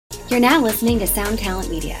You're now listening to Sound Talent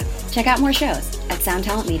Media. Check out more shows at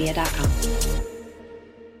soundtalentmedia.com.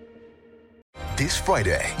 This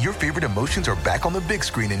Friday, your favorite emotions are back on the big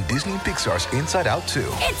screen in Disney and Pixar's Inside Out 2.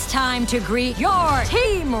 It's time to greet your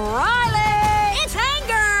Team Riley! It's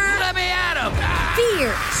anger! Let me at him!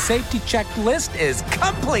 Fear! Safety checklist is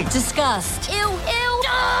complete! Disgust! Ew, ew!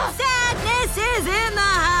 Sadness is in the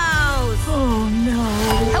house! Oh, no.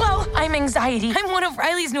 Hello, I'm anxiety. I'm one of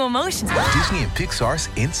Riley's new emotions. Disney and Pixar's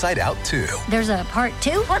Inside Out 2. There's a part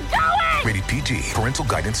 2? We're going! Rated PG. Parental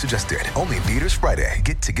guidance suggested. Only in theaters Friday.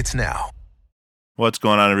 Get tickets now. What's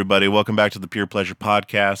going on, everybody? Welcome back to the Pure Pleasure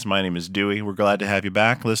Podcast. My name is Dewey. We're glad to have you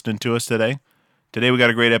back listening to us today. Today we got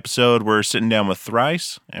a great episode. We're sitting down with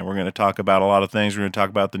Thrice, and we're going to talk about a lot of things. We're going to talk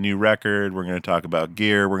about the new record. We're going to talk about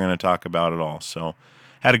gear. We're going to talk about it all. So,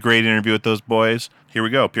 had a great interview with those boys. Here we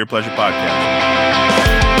go, Pure Pleasure Podcast.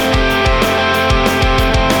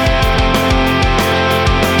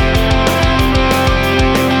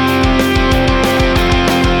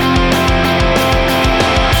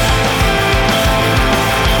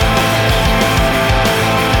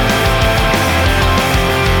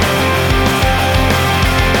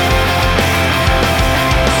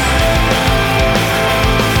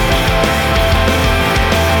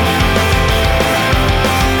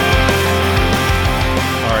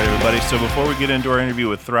 So before we get into our interview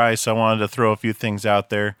with Thrice, I wanted to throw a few things out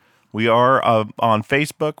there. We are on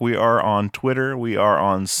Facebook, we are on Twitter, we are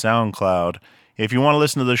on SoundCloud. If you want to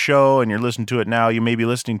listen to the show and you're listening to it now, you may be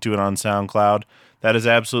listening to it on SoundCloud. That is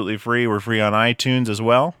absolutely free. We're free on iTunes as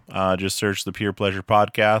well. Just search the Pure Pleasure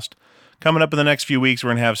Podcast. Coming up in the next few weeks, we're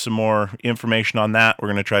going to have some more information on that. We're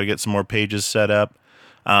going to try to get some more pages set up.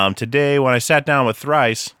 Today, when I sat down with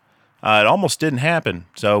Thrice, it almost didn't happen.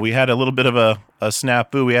 So we had a little bit of a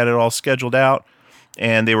snafu. We had it all scheduled out,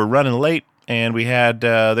 and they were running late, and we had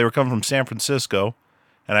they were coming from San Francisco,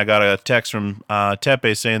 and I got a text from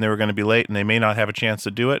Tepe saying they were going to be late, and they may not have a chance to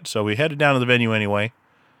do it. So we headed down to the venue anyway,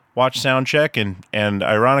 watched sound check, and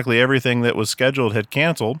ironically, everything that was scheduled had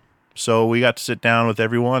canceled. So we got to sit down with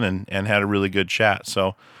everyone and had a really good chat.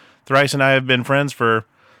 So Thrice and I have been friends for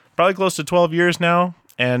probably close to 12 years now.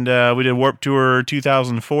 And we did Warped Tour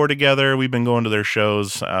 2004 together. We've been going to their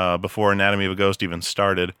shows before Anatomy of a Ghost even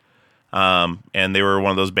started. And they were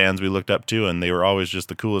one of those bands we looked up to, and they were always just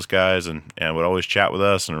the coolest guys and would always chat with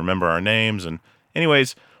us and remember our names. And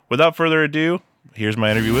anyways, without further ado, here's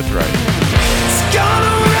my interview with Thrice. It's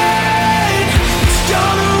gonna rain, it's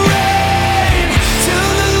gonna rain till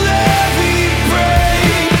the levee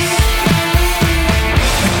breaks.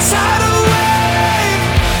 A tidal wave,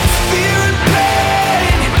 fear and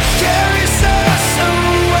pain carries us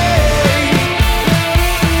away.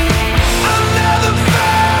 I'll never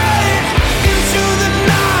fade into the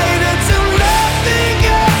night until nothing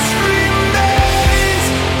else remains.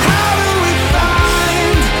 How do we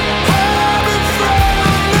find harbor from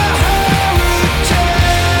the hurricane?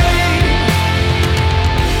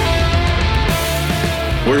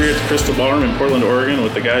 We're here at the Crystal Ballroom in Portland, Oregon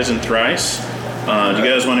with the guys in Thrice. Do you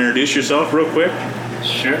guys want to introduce yourself real quick?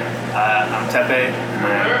 Sure. I'm Tepe, and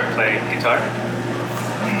I play guitar.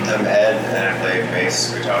 I'm Ed, and I play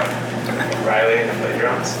bass guitar. Riley, and I play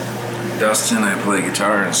drums. Dustin, I play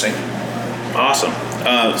guitar and sing. Awesome.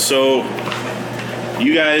 So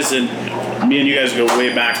you guys and me and you guys go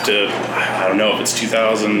way back to, I don't know if it's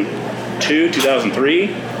 2002,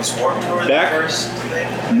 2003? Was Warped Tour Back- the first?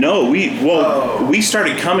 No, we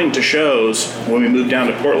started coming to shows when we moved down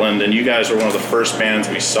to Portland, and you guys were one of the first bands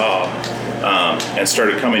we saw, and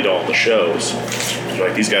started coming to all the shows. We're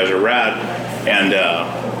like, these guys are rad, and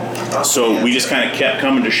so we just kind of kept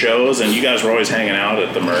coming to shows, and you guys were always hanging out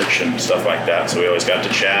at the merch and stuff like that. So we always got to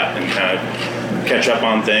chat and kind of catch up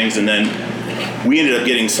on things, and then we ended up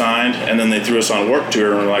getting signed, and then they threw us on Warped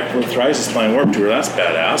Tour, and we're like, well, Thrice is playing Warped Tour, that's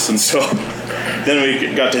badass. And so then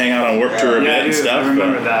we got to hang out on Warped Tour a bit and stuff. I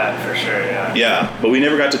remember that for sure, yeah. Yeah, but we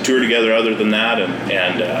never got to tour together other than that,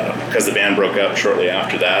 and because the band broke up shortly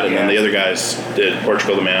after that, and then the other guys did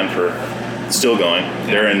Portugal the Man for still going.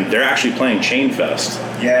 Yeah. They're actually playing Chain Fest.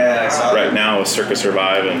 Yeah, I saw right now with Circus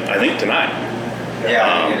Survive, and I think tonight. Yeah,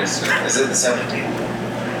 I think it is. Is it the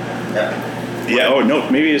 17th? Yeah. Yeah. Oh no,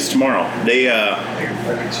 maybe it's tomorrow. They Maybe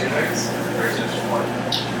 2 nights. Or is it just one?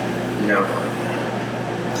 No.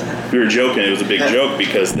 We were joking. It was a big joke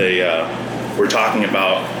because they were talking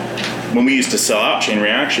about when we used to sell out Chain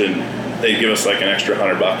Reaction, they'd give us like an extra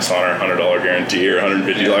 $100 on our $100 guarantee or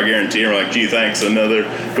 $150 guarantee. And we're like, gee, thanks. And now they're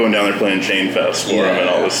going down there playing Chain Fest for them and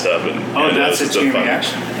all this stuff. And that's a Chain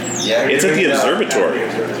Reaction? Yeah. It's at the Observatory.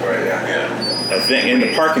 Yeah. a thing in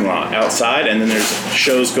the parking lot outside, and then there's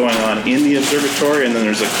shows going on in the observatory, and then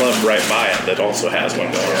there's a club right by it that also has one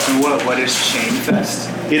going on. So what is Chain Fest?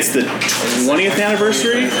 It's the 20th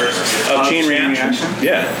anniversary of Chain Reaction.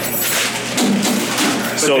 Yeah.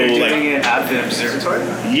 But So they're like, doing it at the observatory?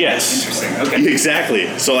 yes. Interesting. Okay. Exactly.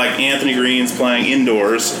 So like Anthony Green's playing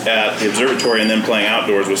indoors at the observatory and then playing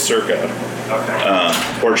outdoors with Circa.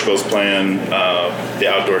 Okay. Portugal's playing the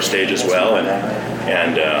outdoor stage as well,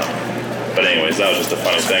 and but anyways, that was just a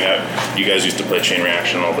funny thing. You guys used to play Chain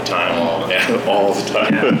Reaction all the time, all the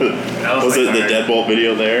time. Yeah. Was it the Deadbolt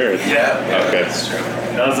video there? Yeah. Okay. That's true.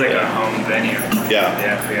 That was like a home venue. Yeah.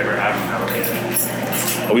 Yeah. If we ever have them, that would be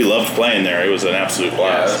it. We loved playing there. It was an absolute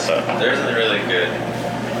blast. There's a really good.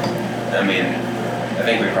 I mean, I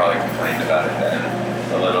think we probably complained about it then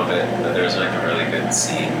a little bit, but there was like a really good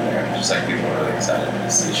scene there. Just like people were really excited to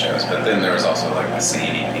see shows. But then there was also like the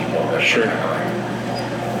seedy people that were kind of like,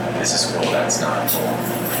 this is cool, that's not cool.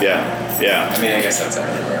 Yeah. I mean, I guess that's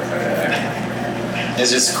everywhere, but I mean,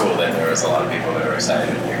 it's just cool that there was a lot of people that were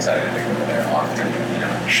excited to go there often, you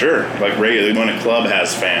know. Sure. Like regularly when a club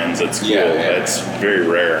has fans, it's cool. Yeah. It's very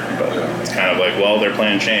rare, but it's kind of like, well, they're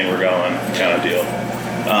playing Chain, we're going kind of deal.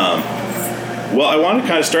 Well, I want to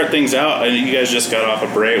kind of start things out. I know you guys just got off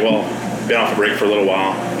a break. Well, been off a break for a little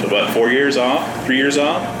while. About 4 years off? 3 years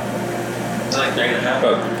off? It's like 3.5.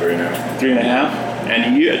 About 3.5. 3.5.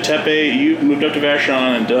 And you, Tepe, you moved up to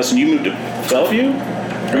Vashon, and Dustin, you moved to Bellevue?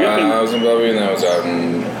 I was in Bellevue, and I was out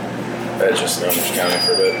in Snohomish County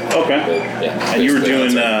for a bit. Okay. But, yeah. And you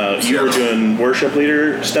were doing worship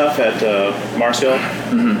leader stuff at Mars Hill?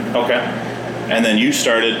 Mm-hmm. Okay. And then you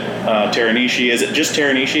started Teranishi. Is it just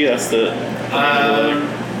Teranishi? That's the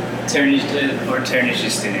Teranishi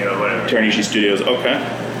Studio, whatever. Teranishi Studios. Okay.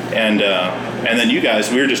 And then you guys,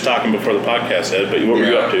 we were just talking before the podcast, Ed, but what were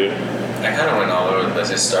you up to? I kind of went all over the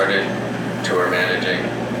place. I started tour managing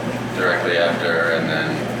directly after, and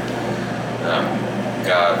then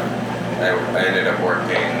I ended up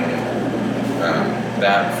working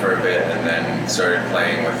that for a bit, and then started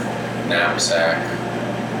playing with Knapsack,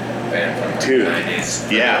 band from the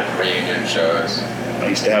 90s. Yeah. Reunion shows. I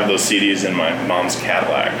used to have those CDs in my mom's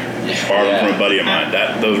Cadillac. Borrowed from a buddy of mine.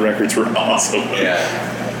 Those records were awesome. Yeah.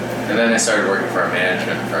 And then I started working for a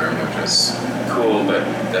management firm, which was cool, but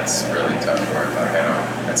that's really tough work. Like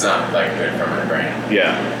it's not like good for my brain.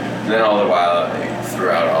 Yeah. And then all the while,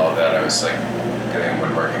 throughout all of that, I was like doing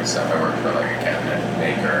woodworking stuff. I worked for like a cabinet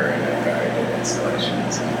maker and a guy who did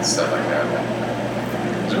installations and stuff like that.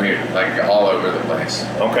 It was weird, like all over the place.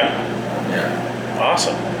 Okay. Yeah.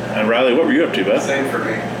 Awesome. And Riley, what were you up to, bud? Same for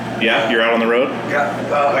me. Yeah, you're out on the road?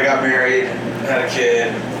 I got married, had a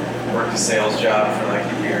kid, worked a sales job for like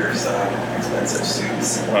a year selling expensive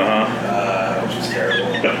suits, which was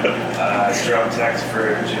terrible. Drum techs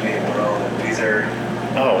for Jimmy World and Weezer.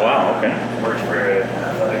 Oh, wow, okay. Worked for an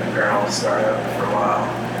athletic apparel startup for a while.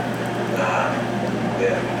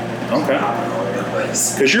 Okay. All over the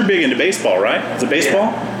place. Because you're big into baseball, right? Is it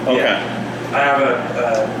baseball? Yeah. Okay. Yeah. I have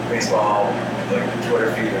a baseball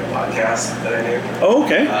Twitter feed and podcast that I do. Oh,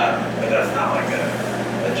 okay. But that's not like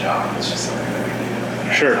a job. It's just something that we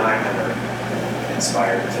do. Sure. I'm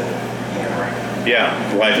inspired to, write. Yeah,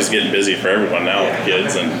 life is getting busy for everyone now with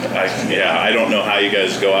kids, and I don't know how you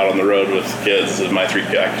guys go out on the road with kids. My 3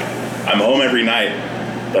 kids, I'm home every night,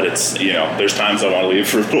 but it's there's times I want to leave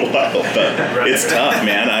for a little while, but it's tough,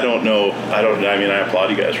 man. I applaud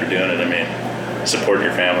you guys for doing it. I mean, supporting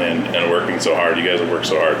your family and working so hard. You guys have worked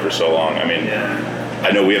so hard for so long. I mean, I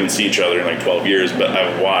know we haven't seen each other in like 12 years, but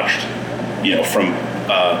I've watched, from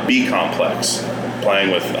B Complex.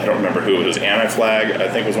 Playing with, I don't remember who it was, Anti-Flag, I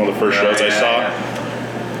think was one of the first shows I saw.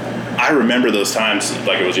 Yeah. I remember those times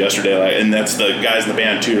like it was yesterday, and that's the guys in the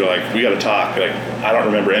band too, like, we got to talk. Like, I don't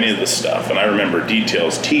remember any of this stuff, and I remember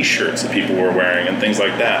details, T-shirts that people were wearing and things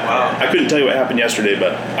like that. Wow. I couldn't tell you what happened yesterday,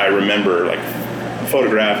 but I remember like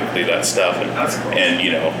photographically that stuff. And, that's cool. And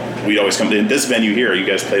we'd always come to this venue here. You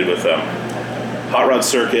guys played with Hot Rod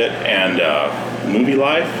Circuit and Movie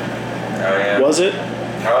Life. Oh yeah. Was it?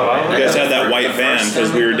 Oh, you guys had that white van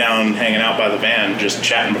because we were down hanging out by the van just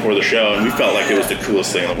chatting before the show, and we felt like it was the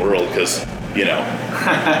coolest thing in the world because we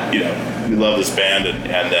love this band,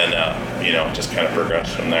 and then just kind of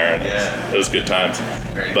progressed from there, and it was good times.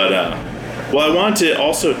 But well, I want to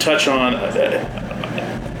also touch on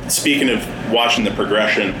speaking of watching the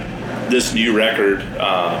progression, this new record,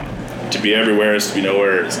 To Be Everywhere Is to Be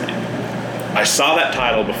Nowhere. I saw that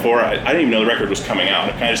title before. I didn't even know the record was coming out.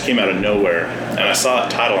 It kind of just came out of nowhere. And I saw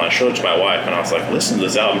that title, and I showed it to my wife, and I was like, listen to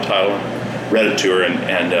this album title. Read it to her,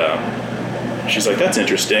 and she's like, that's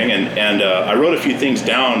interesting. And I wrote a few things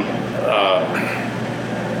down.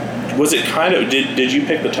 Was it kind of, did you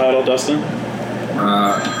pick the title, Dustin? Excuse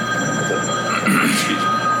me.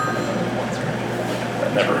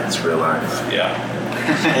 That never. It's real life. Yeah.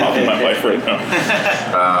 Off my wife right now.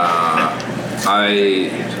 I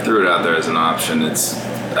threw it out there as an option.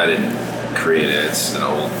 I didn't create it. It's an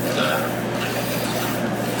old,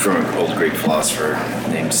 from an old Greek philosopher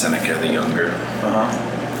named Seneca the Younger.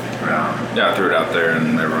 Yeah, I threw it out there,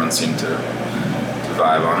 and everyone seemed to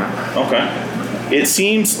vibe on it. Okay. It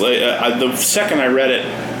seems like the second I read it,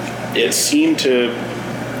 it seemed to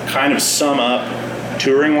kind of sum up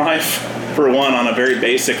touring life for one on a very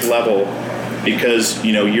basic level, because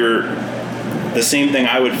you're the same thing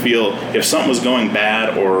I would feel if something was going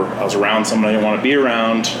bad or I was around someone I didn't want to be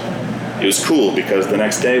around. It was cool because the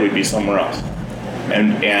next day we'd be somewhere else,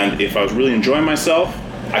 and if I was really enjoying myself,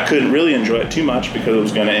 I couldn't really enjoy it too much because it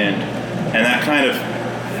was going to end, and that kind of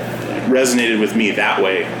resonated with me that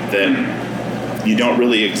way, that you don't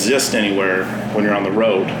really exist anywhere when you're on the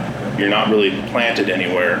road. You're not really planted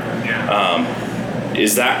anywhere.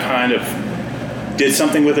 Is that kind of, did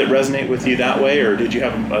something with it resonate with you that way, or did you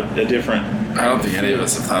have a different? I don't think any of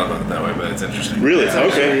us have thought about it that way, but it's interesting. Really? That's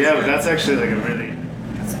Okay. Actually, yeah, but that's actually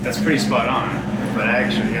like that's pretty spot on. But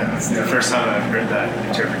actually, yeah, that's the first time I've heard that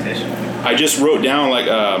interpretation. I just wrote down like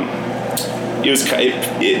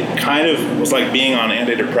it kind of was like being on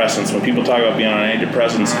antidepressants. When people talk about being on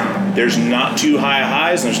antidepressants, there's not too high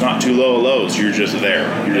highs and there's not too low lows. You're just there.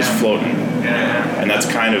 You're just floating. And that's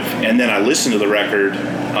kind of. And then I listened to the record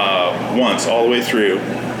once all the way through,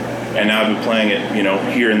 and now I've been playing it,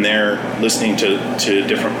 here and there, listening to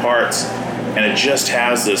different parts, and it just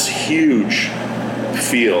has this huge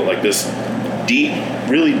feel, like this deep,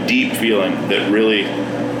 really deep feeling that really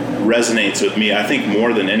resonates with me, I think,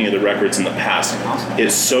 more than any of the records in the past.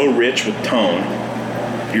 It's so rich with tone.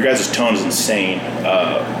 Your guys' tone is insane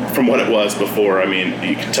from what it was before. I mean,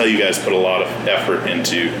 you can tell you guys put a lot of effort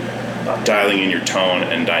into dialing in your tone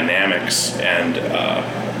and dynamics, and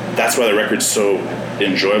that's why the record's so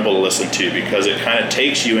enjoyable to listen to, because it kind of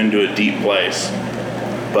takes you into a deep place,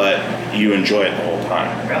 but you enjoy it the whole time.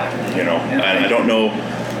 And I don't know,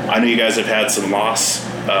 I know you guys have had some loss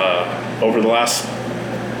over the last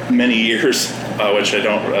many years, which I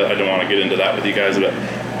don't want to get into that with you guys,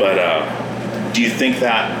 but do you think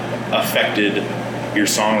that affected your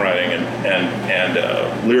songwriting and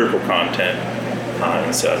lyrical content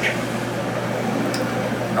and such?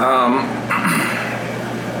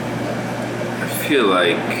 I feel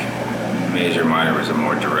like Major Minor was a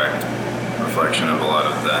more direct reflection of a lot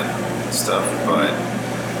of that stuff, but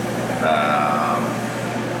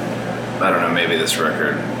I don't know, maybe this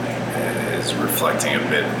record is reflecting a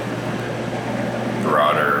bit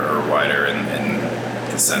broader or wider in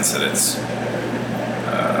the sense that it's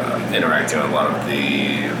interacting with a lot of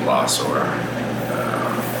the loss or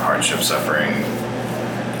hardship, suffering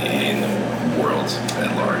in the world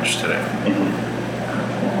at large today.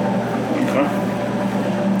 Okay.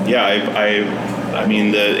 Yeah, I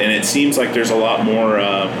mean, and it seems like there's a lot more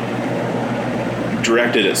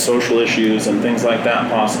directed at social issues and things like that,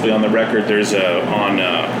 possibly on the record. There's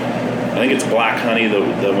I think it's Black Honey, the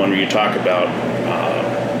one where you talk about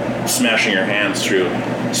smashing your hands through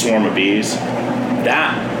a swarm of bees.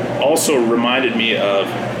 That also reminded me of,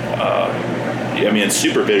 it's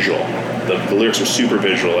super visual. The lyrics are super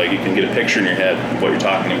visual. Like, you can get a picture in your head of what you're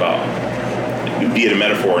talking about, be it a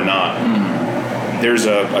metaphor or not. There's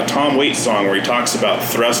a Tom Waits song where he talks about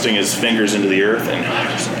thrusting his fingers into the earth and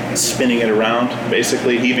just spinning it around,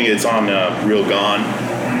 basically. It's on Real Gone.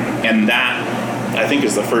 And that, I think,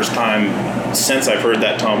 is the first time since I've heard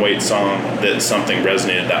that Tom Waits song that something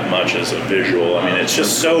resonated that much as a visual. I mean, it's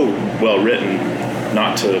just so well written,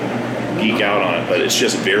 not to geek out on it, but it's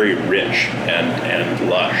just very rich and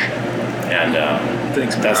lush. And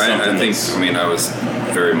Thanks, that's something I was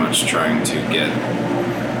very much trying to get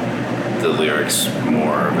the lyrics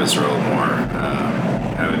more visceral, more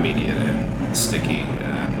kind of immediate and sticky,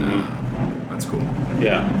 and that's cool.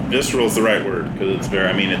 Yeah, visceral is the right word, because it's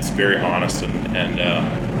very honest, and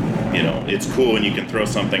it's cool when you can throw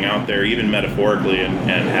something out there, even metaphorically, and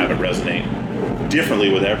have it resonate differently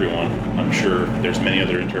with everyone. I'm sure there's many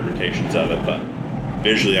other interpretations of it, but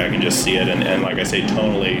visually I can just see it, and like I say,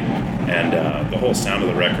 tonally, and the whole sound of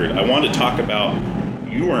the record. I wanted to talk about,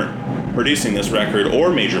 you weren't producing this record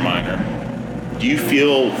or Major Minor. Do you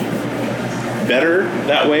feel better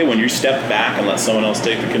that way when you step back and let someone else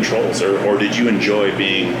take the controls, or did you enjoy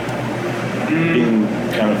being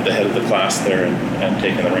kind of the head of the class there and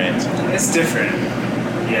taking the reins? It's different.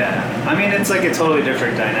 Yeah. I mean, it's like a totally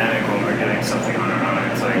different dynamic when we're getting something on our own.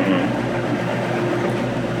 It's like...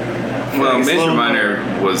 Well, Major Minor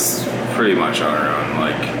was pretty much on our own.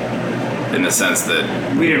 Like, in the sense that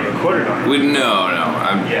we didn't record it on it.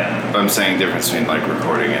 I'm saying difference between like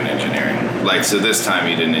recording and engineering. Like, so this time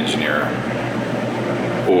you didn't engineer,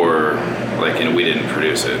 or like, and we didn't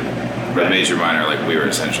produce it. But Major Minor, like, we were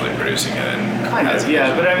essentially producing it. And kind of,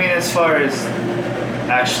 yeah. But I mean, as far as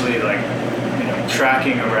actually like,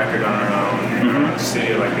 tracking a record on our own in a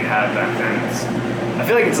studio like we had back then, I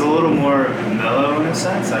feel like it's a little more mellow in a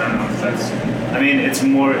sense. I don't know if that's. I mean, it's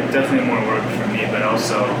definitely more work for me, but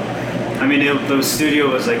also, I mean, the studio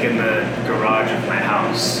was like in the garage of my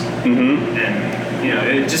house, and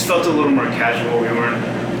it just felt a little more casual. We weren't,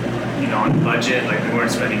 on budget. Like, we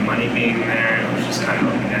weren't spending money being there. It was just kind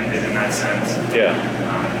of open-ended in that sense. Yeah.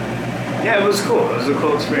 Yeah, it was cool. It was a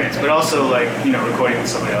cool experience, but also like recording with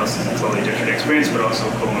somebody else is a totally different experience, but also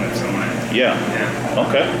cool in its own way. Yeah.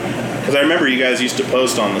 Okay. Because I remember you guys used to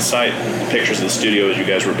post on the site pictures of the studio as you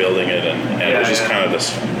guys were building it, and it was just kind of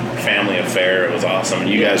this family affair. It was awesome. And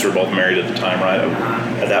you guys were both married at the time, right?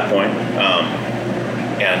 At that point.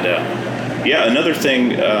 Another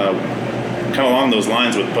thing, kind of along those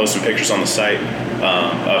lines with posting pictures on the site,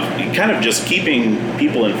 of kind of just keeping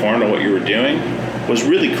people informed of what you were doing was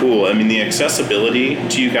really cool. I mean, the accessibility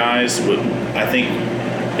to you guys, I think,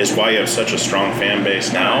 is why you have such a strong fan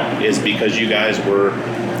base now, is because you guys were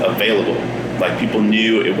available. Like, people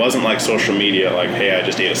knew it wasn't like social media, like, hey, I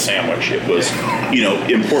just ate a sandwich. It was,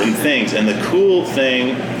 important things. And the cool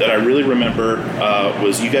thing that I really remember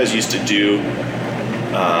was you guys used to do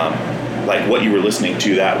like what you were listening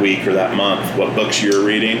to that week or that month, what books you were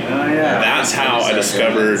reading. Oh, yeah. That's how I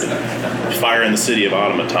discovered Fire in the City of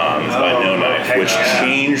Automatons by No Knife, which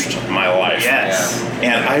changed my life. Yes.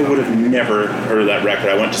 And I would have never heard of that record.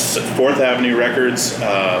 I went to 4th Avenue Records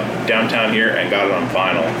downtown here and got it on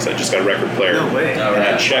vinyl because I just got a record player. No way. And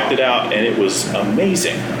I checked it out, and it was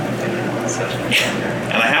amazing.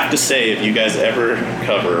 And I have to say, if you guys ever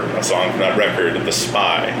cover a song from that record, The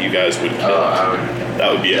Spy, you guys would kill it.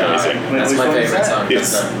 That would be amazing. That's my favorite song.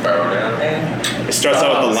 It starts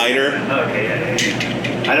out with the lighter. Okay,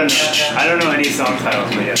 yeah. I don't know any song titles,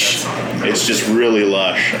 but yeah, that song. It's just really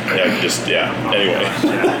lush. Anyway.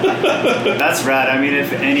 That's rad. I mean,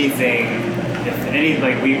 if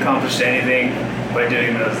we accomplished anything by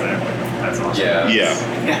doing those, that's awesome. Yeah.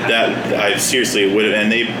 That I seriously would have, and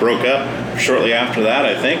they broke up shortly after that,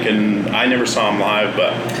 I think, and I never saw them live,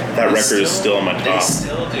 but that record is still on my top. They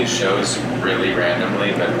still do shows really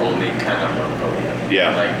randomly, but only kind of locally.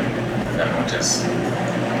 Yeah. Like, which is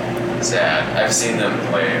sad. I've seen them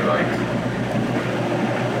play like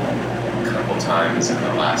a couple times in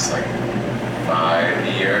the last 5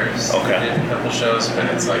 years. Okay. They did a couple shows, but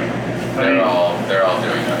it's like they're all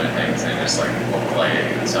doing other things. They just will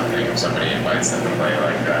play something if somebody invites them to play a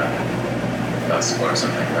festival or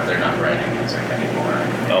something, but they're not writing music anymore.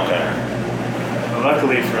 Okay. Well,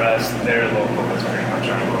 luckily for us, their local was pretty much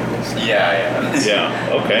our locals. Yeah.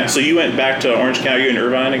 Yeah. Okay. So you went back to Orange County. Are you in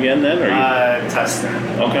Irvine again then? Or Tustin.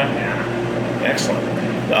 Okay. Yeah. Excellent.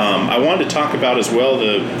 I wanted to talk about as well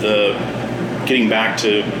the getting back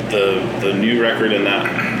to the new record and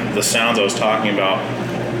the sounds I was talking about.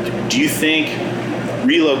 Do you think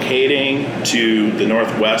relocating to the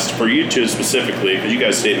Northwest, for you two specifically, because you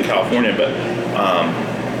guys stayed in California, but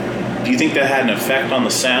do you think that had an effect on the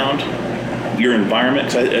sound, your environment?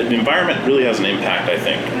 Because the environment really has an impact, I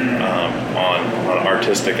think, on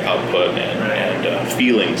artistic output and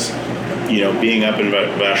feelings. Being up in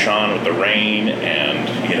Vashon with the rain and,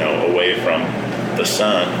 away from the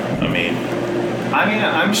sun. I mean,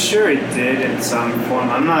 I'm sure it did in some form.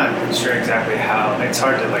 I'm not sure exactly how. It's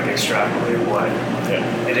hard to extrapolate what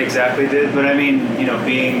it exactly did. But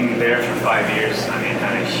being there for 5 years,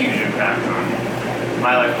 had a huge impact on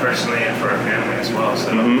my life personally and for our family as well. So,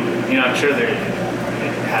 I'm sure it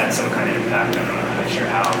had some kind of impact. I'm not really sure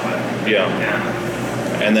how, but yeah.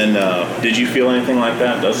 And then, did you feel anything like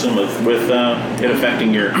that, Dustin, with it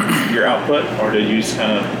affecting your output, or did you just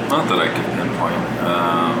kind of? Not that I could pinpoint.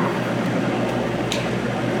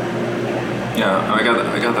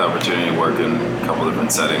 I got the opportunity to work in a couple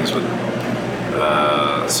different settings with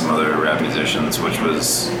some other rap musicians, which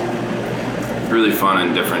was really fun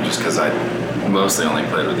and different just because I mostly only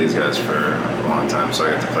played with these guys for a long time, so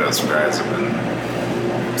I got to play with some guys up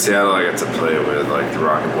in Seattle. I got to play with the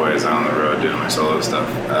Rocket Boys out on the road doing my solo stuff,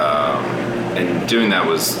 and doing that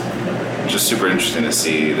was just super interesting to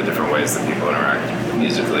see the different ways that people interact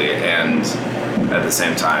musically, and at the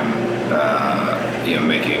same time,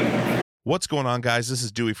 making. What's going on, guys? This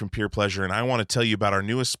is Dewey from Peer Pleasure, and I want to tell you about our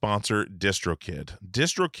newest sponsor, DistroKid.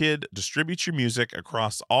 DistroKid distributes your music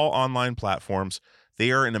across all online platforms. They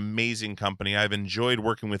are an amazing company. I've enjoyed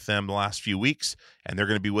working with them the last few weeks, and they're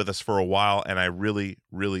going to be with us for a while, and I really,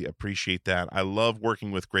 really appreciate that. I love working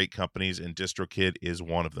with great companies, and DistroKid is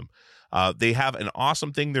one of them. They have an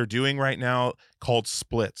awesome thing they're doing right now called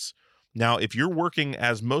splits. Now, if you're working,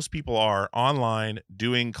 as most people are, online,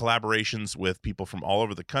 doing collaborations with people from all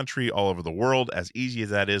over the country, all over the world, as easy as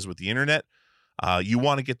that is with the internet, you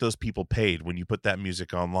want to get those people paid when you put that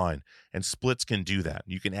music online. And splits can do that.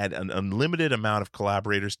 You can add an unlimited amount of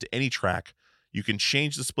collaborators to any track. You can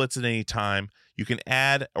change the splits at any time. You can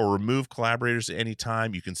add or remove collaborators at any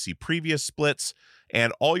time. You can see previous splits.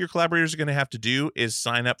 And all your collaborators are going to have to do is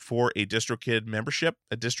sign up for a DistroKid membership,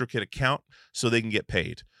 a DistroKid account, so they can get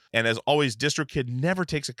paid. And as always, DistroKid never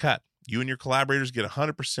takes a cut. You and your collaborators get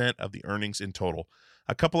 100% of the earnings in total.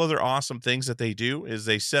 A couple other awesome things that they do is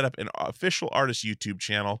they set up an official artist YouTube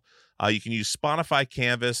channel. You can use Spotify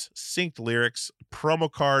Canvas, synced lyrics,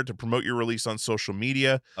 promo card to promote your release on social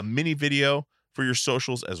media, a mini video for your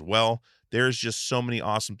socials as well. There's just so many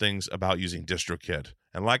awesome things about using DistroKid.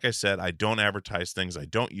 And like I said, I don't advertise things I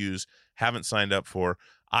don't use, haven't signed up for.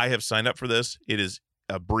 I have signed up for this. It is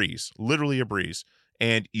a breeze, literally a breeze.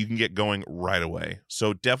 And you can get going right away.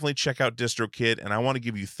 So definitely check out DistroKid, and I want to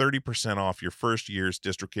give you 30% off your first year's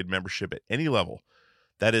DistroKid membership at any level.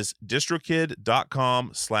 That is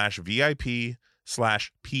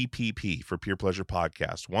distrokid.com/VIP/PPP for Peer Pleasure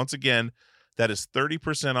Podcast. Once again, that is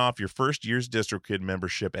 30% off your first year's DistroKid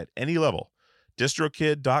membership at any level.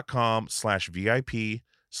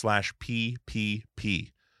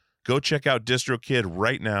 distrokid.com/VIP/PPP. Go check out DistroKid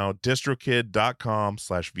right now,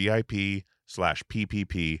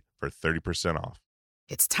 distrokid.com/VIP/PPP for 30% off.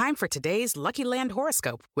 It's time for today's Lucky Land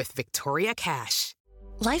horoscope with Victoria Cash.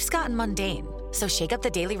 Life's gotten mundane, so shake up the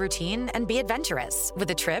daily routine and be adventurous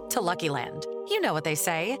with a trip to Lucky Land. You know what they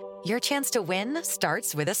say, your chance to win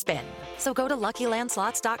starts with a spin. So go to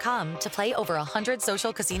LuckyLandSlots.com to play over 100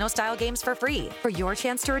 social casino-style games for free for your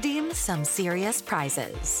chance to redeem some serious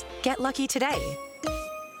prizes. Get lucky today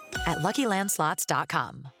at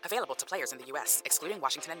LuckyLandSlots.com. Available to players in the U.S., excluding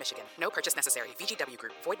Washington and Michigan. No purchase necessary. VGW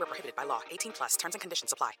Group. Void where prohibited by law. 18+. Terms and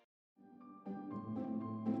conditions apply.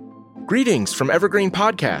 Greetings from Evergreen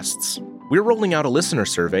Podcasts. We're rolling out a listener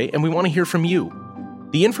survey, and we want to hear from you.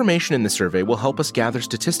 The information in the survey will help us gather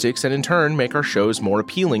statistics and in turn make our shows more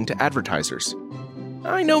appealing to advertisers.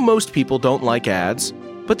 I know most people don't like ads,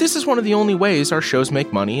 but this is one of the only ways our shows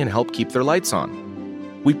make money and help keep their lights on.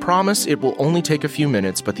 We promise it will only take a few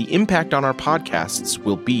minutes, but the impact on our podcasts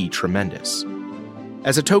will be tremendous.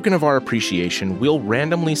 As a token of our appreciation, we'll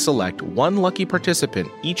randomly select one lucky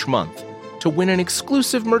participant each month to win an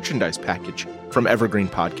exclusive merchandise package from Evergreen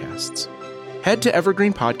Podcasts. Head to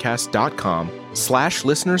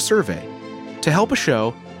evergreenpodcast.com/listenersurvey to help a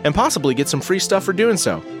show and possibly get some free stuff for doing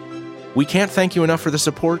so. We can't thank you enough for the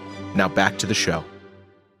support. Now back to the show.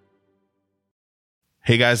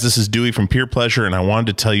 Hey guys, this is Dewey from Peer Pleasure, and I wanted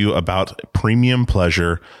to tell you about Premium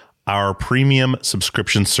Pleasure, our premium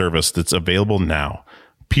subscription service that's available now.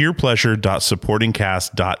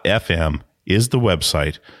 peerpleasure.supportingcast.fm is the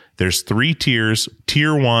website. There's 3 tiers,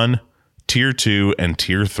 Tier 1, Tier 2, and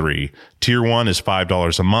Tier 3. Tier 1 is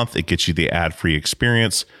 $5 a month. It gets you the ad-free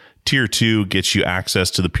experience. Tier 2 gets you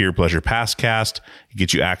access to the Peer Pleasure Passcast. It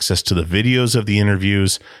gets you access to the videos of the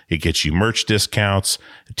interviews. It gets you merch discounts.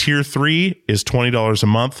 Tier 3 is $20 a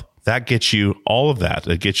month. That gets you all of that.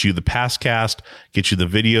 It gets you the Passcast, gets you the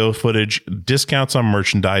video footage, discounts on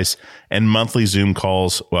merchandise, and monthly Zoom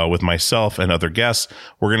calls with myself and other guests.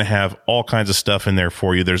 We're going to have all kinds of stuff in there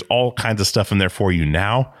for you. There's all kinds of stuff in there for you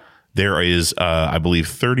now. There is, I believe,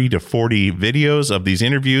 30 to 40 videos of these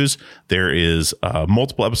interviews. There is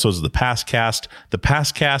multiple episodes of the Passcast. The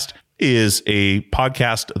Passcast is a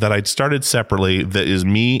podcast that I'd started separately that is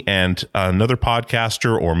me and another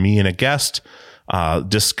podcaster or me and a guest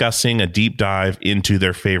discussing a deep dive into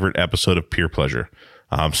their favorite episode of Peer Pleasure.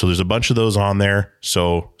 So there's a bunch of those on there.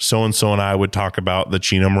 So-and-so and I would talk about the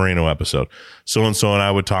Chino Moreno episode. So-and-so and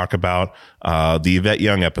I would talk about the Yvette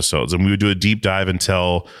Young episodes. And we would do a deep dive and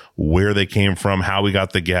tell where they came from, how we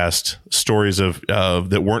got the guest, stories of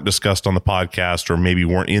that weren't discussed on the podcast or maybe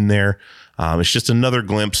weren't in there. It's just another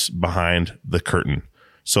glimpse behind the curtain.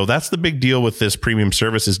 So that's the big deal with this premium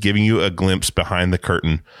service, is giving you a glimpse behind the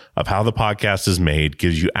curtain of how the podcast is made,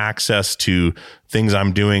 gives you access to things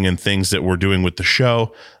I'm doing and things that we're doing with the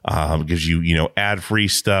show, gives you, ad-free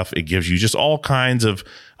stuff. It gives you just all kinds of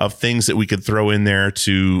things that we could throw in there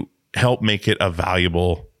to help make it a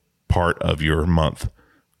valuable part of your month.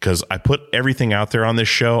 Because I put everything out there on this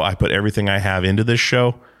show. I put everything I have into this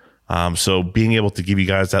show. So being able to give you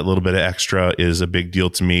guys that little bit of extra is a big deal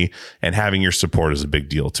to me, and having your support is a big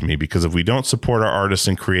deal to me, because if we don't support our artists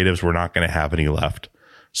and creatives, we're not going to have any left.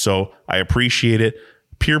 So I appreciate it.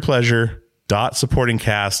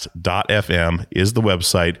 Peerpleasure.supportingcast.fm is the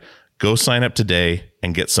website. Go sign up today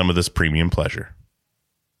and get some of this premium pleasure.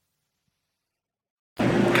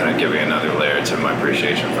 Kind of giving another layer to my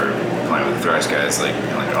appreciation for playing with the Thrice guys. Like,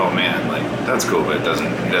 oh man, like that's cool, but he doesn't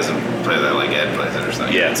play that like Ed plays it or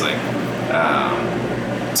something. Yeah. It's like,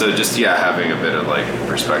 so just having a bit of like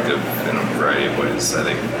perspective in a variety of ways, I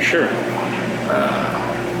think. Sure.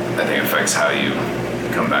 I think affects how you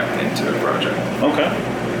come back into a project. Okay.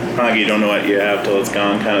 Like you don't know what you have till it's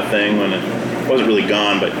gone, kind of thing. When it wasn't really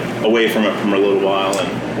gone, but away from it for a little while.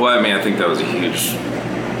 And well, I mean, I think that was a huge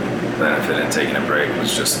benefit in taking a break.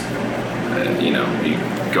 Was just you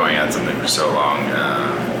going at something for so long.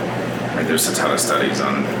 Like there's a ton of studies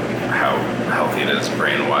on how healthy it is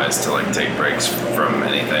brain-wise to like take breaks from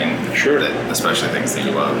anything. Sure. Especially things that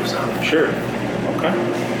you love. So. Sure. Okay.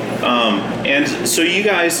 And so you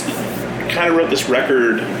guys kind of wrote this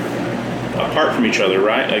record apart from each other,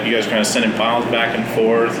 right? Like you guys are kind of sending files back and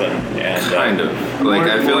forth, and kind of. Like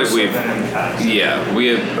I feel like I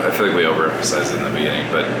feel like we overemphasized it in the beginning,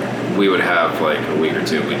 but we would have like a week or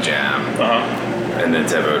two, we'd jam, and then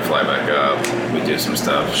Teva would fly back up. We'd do some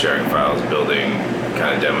stuff, sharing files, building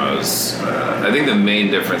kind of demos. I think the main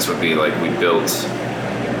difference would be like we built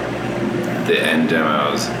the end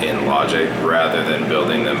demos in Logic rather than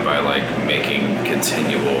building them by like making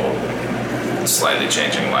continual, slightly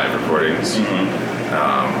changing live recordings,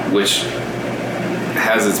 which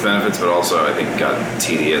has its benefits, but also I think got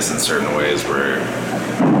tedious in certain ways where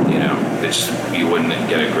you wouldn't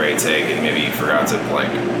get a great take and maybe you forgot to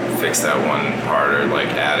like fix that one part or like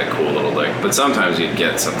add a cool little lick, but sometimes you'd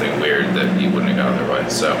get something weird that you wouldn't have got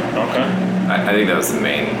otherwise. So I think that was the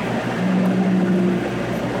main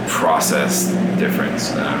process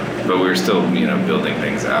difference, but we were still building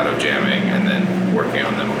things out of jamming and then working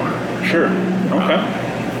on them more. Sure. Okay.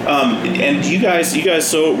 And you guys,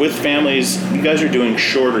 so with families, you guys are doing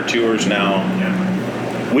shorter tours now,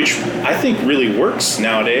 which I think really works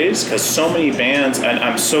nowadays because so many bands, and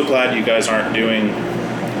I'm so glad you guys aren't doing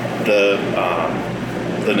the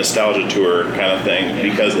nostalgia tour kind of thing,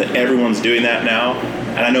 because everyone's doing that now.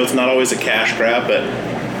 And I know it's not always a cash grab, but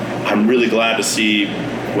I'm really glad to see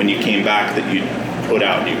when you came back that you put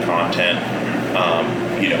out new content.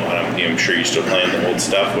 And I'm sure you're still playing the old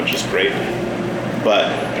stuff, which is great, but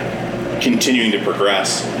continuing to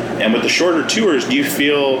progress. And with the shorter tours, do you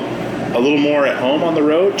feel a little more at home on the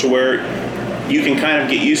road to where you can kind of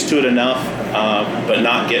get used to it enough, but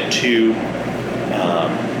not get too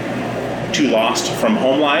lost from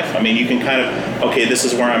home life? I mean, you can kind of, okay, this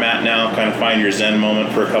is where I'm at now, kind of find your Zen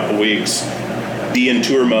moment for a couple weeks, be in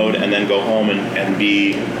tour mode, and then go home and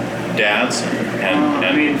be dads.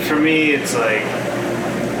 I mean, for me, it's like,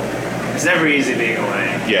 it's never easy being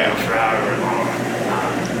away. For however long.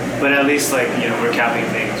 But at least, like, we're capping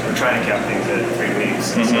things. We're trying to cap things at 3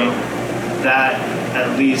 weeks. And so that,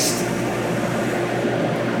 at least,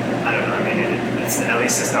 I don't know. I mean, at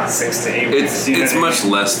least it's not 6 to 8 weeks. It's much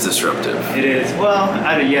less disruptive. It is. Well,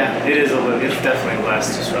 it is it's definitely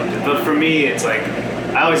less disruptive. But for me, it's like,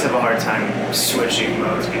 I always have a hard time switching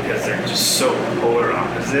modes because they're just so polar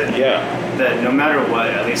opposite. That no matter what,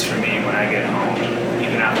 at least for me, when I get home,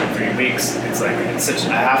 even after 3 weeks, it's like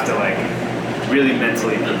I have to like really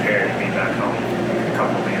mentally prepare to be back home a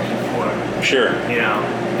couple days before. Sure.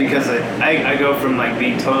 Because I go from like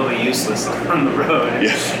being totally useless on the road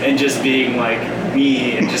and just being like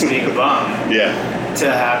me and just being a bum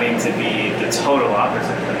to having to be the total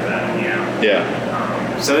opposite of that.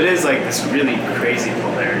 So it is like this really crazy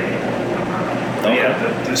polarity.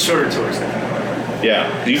 The shorter tours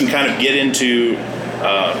definitely. You can kind of get into,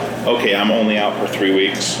 okay, I'm only out for 3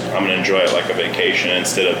 weeks. I'm going to enjoy it like a vacation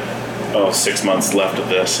instead of, 6 months left of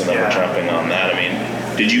this and then we're jumping on that. I mean,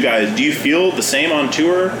 do you feel the same on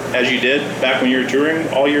tour as you did back when you were touring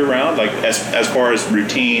all year round? Like as far as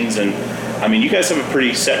routines, and I mean, you guys have a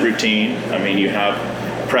pretty set routine. I mean, you have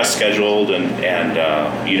press scheduled and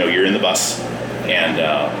you're in the bus. And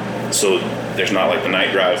so there's not like the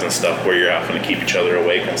night drives and stuff where you're having to keep each other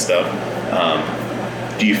awake and stuff.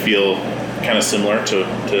 Do you feel kind of similar to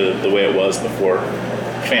the way it was before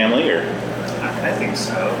family, or? I think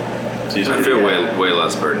so. I feel way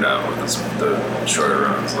less burned out with the shorter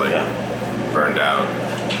runs. Like burned out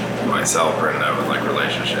myself, burned out with like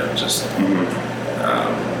relationship. Just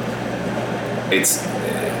it's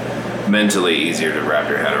mentally easier to wrap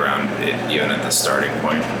your head around it, even at the starting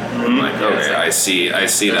point. Like, okay, I see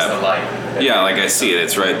that. The light. Yeah, like I see it.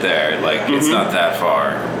 It's right there. Like it's not that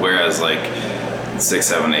far. Whereas like 6,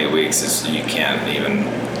 7, 8 weeks is you can't even.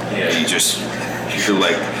 Yeah. You're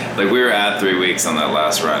like we were at 3 weeks on that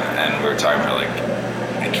last run, and we were talking about like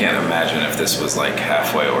I can't imagine if this was like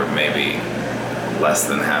halfway or maybe less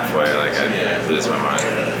than halfway. Like I'd lose my mind.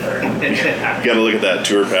 You got to look at that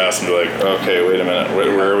tour pass and be like, okay, wait a minute,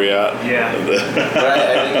 where are we at? Yeah. But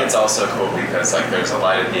I think it's also cool because like there's a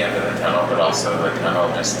light at the end of the tunnel, but also the tunnel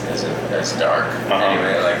just isn't as dark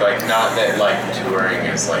anyway. Like not that like touring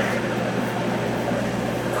is like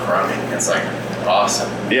crummy. It's like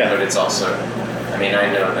awesome. Yeah. But it's also, I mean,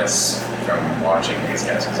 I know this from watching these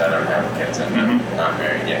guys because I don't have kids and I'm not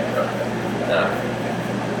married yet, but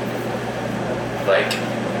like.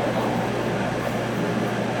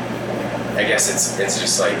 I guess it's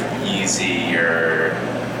just like easier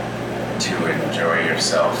to enjoy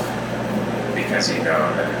yourself because you know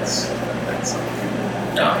that it's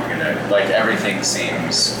not gonna, like everything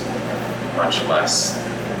seems much less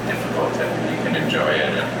difficult and you can enjoy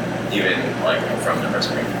it, and even like from the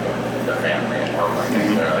perspective of the family at home, like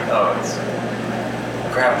they're like, oh, it's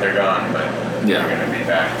crap, they're gone, but they're gonna be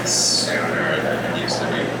back sooner than it used to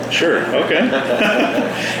be. Sure. Okay.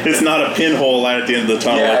 It's not a pinhole light at the end of the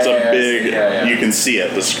tunnel. It's a big. You can see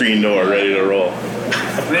it. The screen door ready to roll.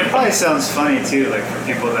 I mean, it probably sounds funny too, like for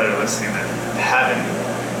people that are listening that haven't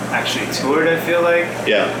actually toured. I feel like.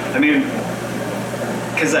 Yeah. I mean,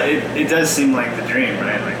 because it does seem like the dream,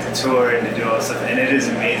 right? Like to tour and to do all this stuff, and it is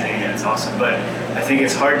amazing and it's awesome. But I think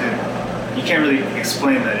it's hard to. You can't really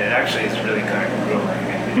explain that it actually is really kind of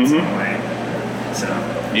grueling in some way. So.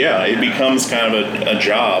 Yeah, it becomes kind of a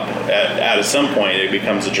job. At some point, it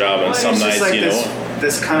becomes a job, and some nights, like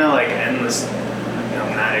this kind of like endless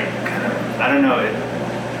nomadic kind of. I don't know.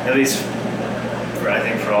 At least, I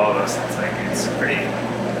think for all of us, it's pretty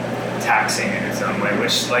taxing in its own way,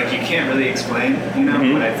 which like you can't really explain,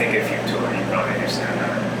 But I think if you tour, you probably understand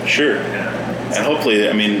that. Sure. Yeah. And hopefully,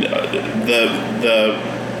 I mean,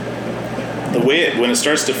 the way when it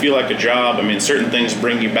starts to feel like a job, I mean, certain things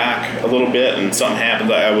bring you back a little bit, and something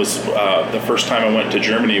happened. I was the first time I went to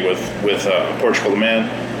Germany with Portugal the Man.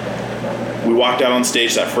 We walked out on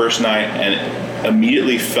stage that first night, and it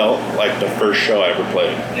immediately felt like the first show I ever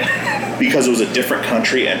played because it was a different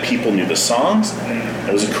country and people knew the songs.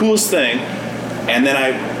 It was the coolest thing. And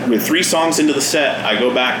then with 3 songs into the set, I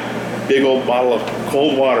go back. Big old bottle of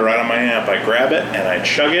cold water right on my amp. I grab it and I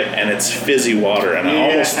chug it, and it's fizzy water, and I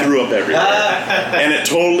almost threw up everywhere. And it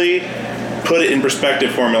totally put it in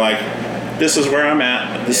perspective for me. Like, this is where I'm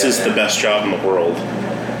at. This is the best job in the world.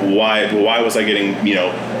 Why was I getting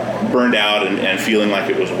burned out and feeling like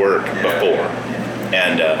it was work before?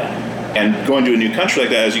 And going to a new country like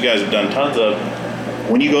that, as you guys have done tons of.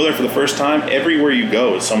 When you go there for the first time, everywhere you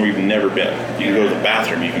go is somewhere you've never been. You can go to the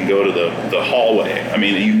bathroom, you can go to the hallway. I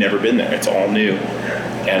mean, you've never been there. It's all new.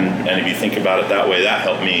 And if you think about it that way, that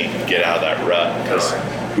helped me get out of that rut, because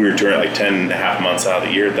we were touring like 10 and a half months out of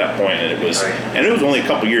the year at that point, and it was only a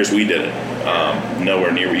couple years we did it.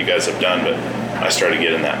 Nowhere near what you guys have done, but I started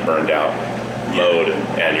getting that burned out mode,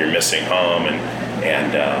 and you're missing home,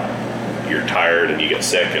 and you're tired, and you get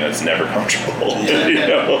sick, and it's never comfortable.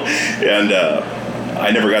 And I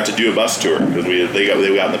never got to do a bus tour because they got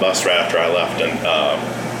in the bus right after I left, and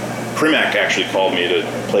Primac actually called me to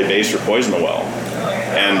play bass for Poison the Well,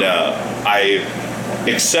 and I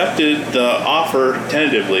accepted the offer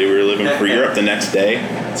tentatively. We were leaving for Europe the next day.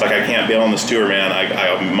 It's like, I can't bail on this tour, man.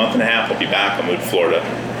 A month and a half I'll be back. I'll move to Florida,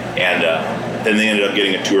 and then they ended up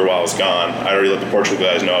getting a tour while I was gone. I already let the Portugal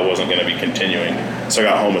guys know I wasn't going to be continuing, so I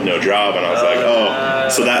got home with no job, and I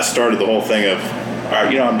was so that started the whole thing of, all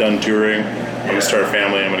right, I'm done touring. I'm going to start a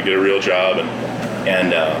family. I'm going to get a real job.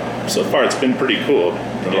 And so far it's been pretty cool.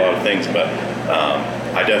 Done a lot of things, but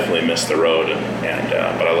I definitely miss the road.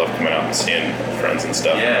 But I love coming out and seeing friends and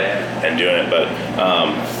stuff and doing it. But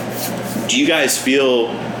do you guys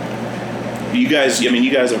feel, you guys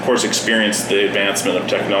of course experienced the advancement of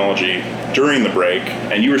technology during the break,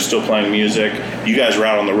 and you were still playing music. You guys were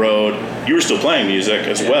out on the road. You were still playing music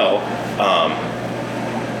as well.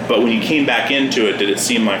 But when you came back into it, did it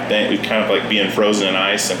seem like kind of like being frozen in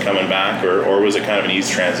ice and coming back, or was it kind of an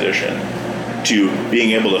easy transition to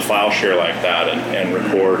being able to file share like that and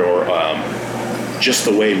record, or just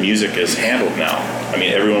the way music is handled now? I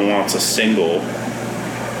mean, everyone wants a single,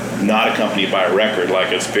 not accompanied by a record.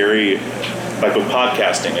 Like, it's very, like with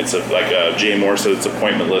podcasting, it's like Jay Moore said, it's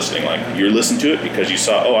appointment listening. Like, you're listening to it because you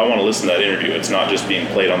saw, I want to listen to that interview. It's not just being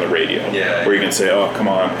played on the radio where you can say, come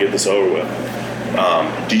on, get this over with.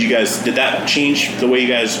 Did that change the way you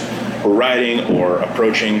guys writing or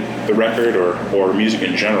approaching the record or music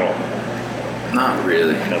in general? Not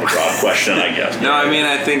really. Kind of a broad question, I guess. No, I mean,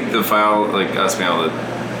 I think the file, like us being able to,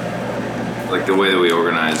 like the way that we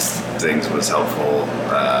organized things was helpful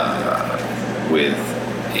with,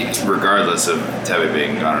 regardless of Tebby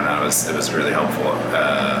being gone or not, it was really helpful.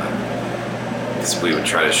 Because we would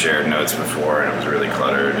try to share notes before, and it was really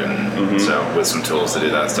cluttered, and so with some tools to do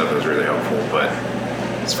that stuff, it was really helpful. But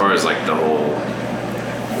as far as like the whole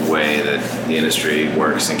way that the industry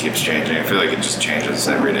works and keeps changing, I feel like it just changes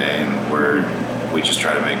every day, and we just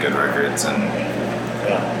try to make good records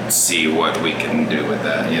and see what we can do with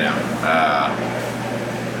that, you know.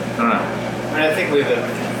 I don't know. I mean, I think we've been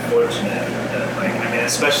fortunate that, like, I mean,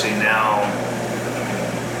 especially now,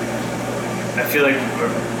 I feel like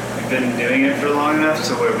we've been doing it for long enough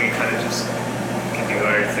to where we kind of just can do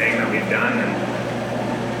our thing that we've done and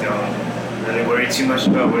don't really worry too much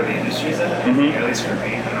about where the industry's at. At least for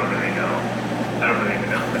me, I don't really know. I don't really even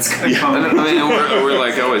know what's going on. I mean, we're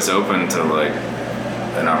like always open to like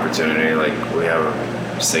an opportunity. Like we have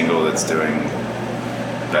a single that's doing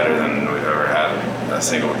better than we've ever had a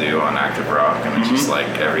single do on Active Rock, and it's just like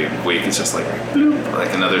every week it's just like bloop,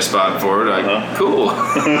 like another spot forward. Like cool.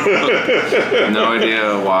 No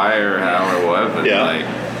idea why or how or what, but like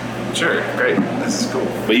sure, great, this is cool.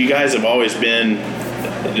 But you guys have always been,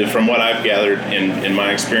 from what I've gathered in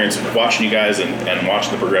my experience watching you guys and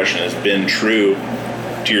watching the progression, has been true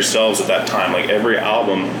to yourselves at that time. Like every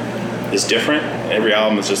album is different. Every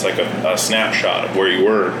album is just like a snapshot of where you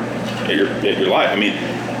were at your life. I mean,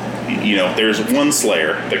 you know, there's one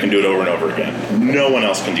Slayer that can do it over and over again. No one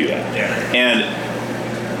else can do that. And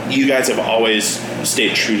you guys have always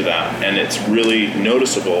stayed true to that, and it's really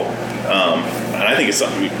noticeable. And I think it's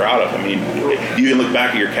something to be proud of. I mean, you can look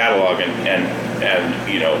back at your catalog and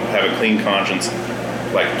you know, have a clean conscience.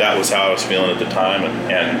 Like that was how I was feeling at the time,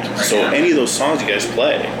 and so any of those songs you guys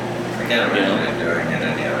play, I can't imagine it doing it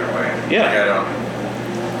any other way. Yeah. Like I don't.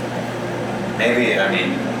 Maybe, I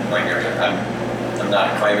mean, like I'm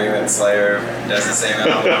not claiming that Slayer does the same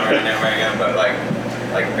album over and over again, but like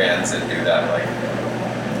bands that do that, like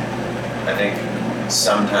I think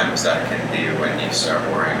sometimes that can be when you start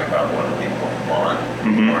worrying about what people want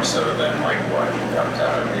more so than like what comes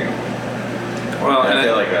out of you. Well, and I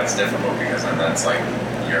feel like that's difficult because then that's like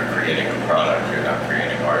you're creating a product, you're not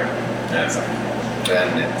creating art, and it's like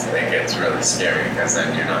then it gets really scary because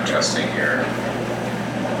then you're not trusting your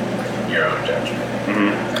own judgment.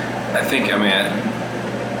 I think, I mean,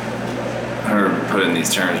 I don't put it in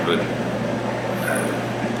these terms, but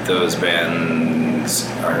those bands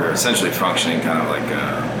are essentially functioning kind of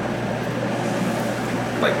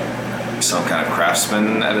like some kind of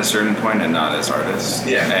craftsman at a certain point and not as artists.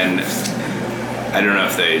 Yeah. And I don't know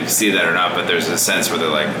if they see that or not, but there's a sense where they're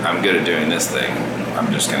like, I'm good at doing this thing.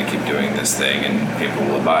 I'm just going to keep doing this thing and people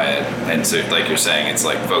will buy it. And so, like you're saying, it's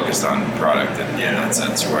like focused on product in that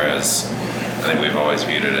sense. Whereas I think we've always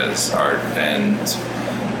viewed it as art and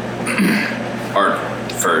art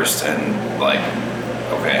first and like,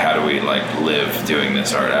 okay, how do we like live doing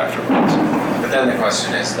this art afterwards? But then the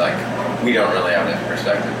question is like, we don't really have that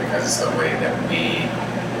perspective because it's the way that we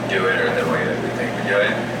do it or the way that we think we do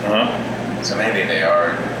it. So maybe they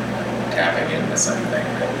are tapping into something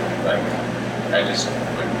that, like, I just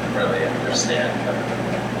wouldn't really understand, but I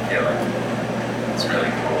feel like it's really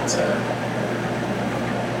cool to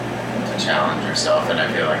challenge yourself, and I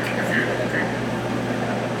feel like if you're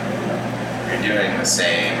doing the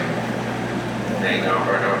same thing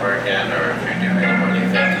over and over again, or if you're doing what you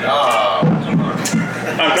think, oh, come on.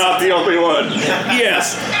 I'm not the only one.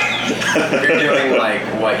 Yes. You're doing like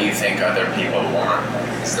what you think other people want.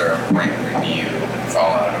 Is there a point when you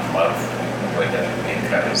fall out of love with it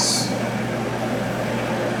because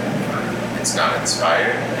it's not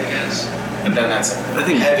inspired, I guess? But then that's a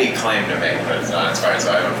heavy claim to make, but it's not inspired,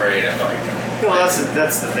 so I'm afraid of like... Well,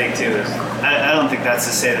 that's the thing too, is I don't think that's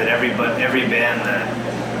to say that every band that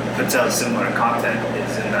puts out similar content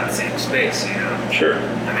is in that same space, you know? Sure.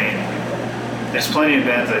 I mean, there's plenty of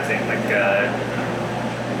bands, I think, like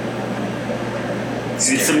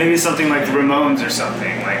maybe something like the Ramones or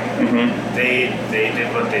something. Like they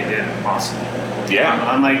did what they did impossible.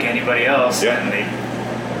 Yeah. Unlike anybody else, and they,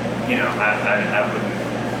 you know, I wouldn't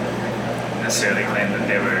necessarily claim that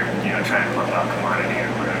they were, you know, trying to pump out commodity or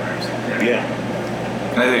whatever. So, yeah.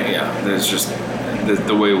 I think there's just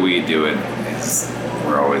the way we do it is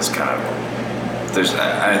we're always kind of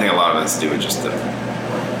I think a lot of it's to do with just the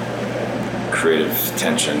creative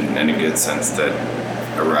tension in a good sense that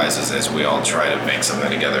arises as we all try to make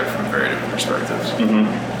something together from very different perspectives.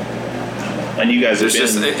 And you guys have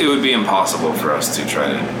been... it would be impossible for us to try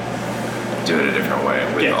to do it a different way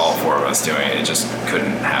with all four of us doing it. It just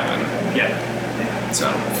couldn't happen. Yeah.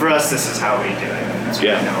 So for us, this is how we do it. It's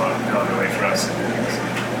really no other way for us.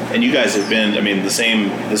 And you guys have been, I mean, the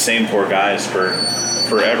same four guys for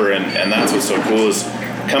forever, and that's what's so cool is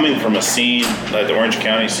coming from a scene like the Orange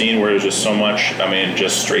County scene where there's just so much, I mean,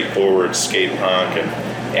 just straightforward skate punk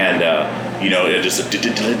and you know, it just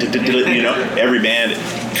you know, every band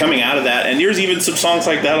coming out of that, and there's even some songs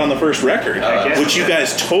like that on the first record, which you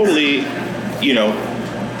guys totally, you know,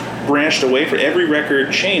 branched away from. Every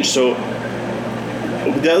record changed. So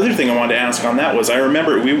the other thing I wanted to ask on that was, I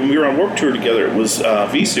remember when we were on Warped Tour together, it was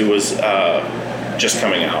Visu was just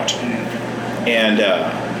coming out, and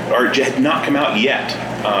or had not come out yet.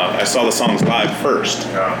 I saw the songs live first,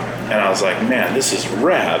 and I was like, man, this is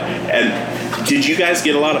rad. And did you guys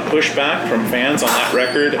get a lot of pushback from fans on that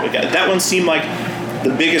record? That one seemed like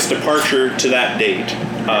the biggest departure to that date,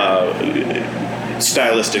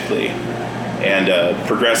 stylistically and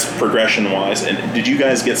progression-wise. And did you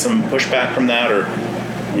guys get some pushback from that, or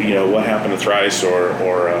you know, what happened to Thrice,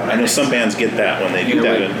 or I know some bands get that when they do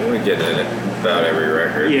that. We get it about every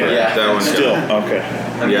record. Yeah, that one still okay.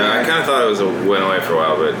 Yeah, I kind of thought it went away for a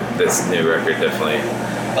while, but this new record definitely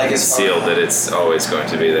sealed that it's always going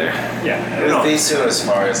to be there. Yeah, with these two, as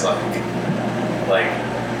far as like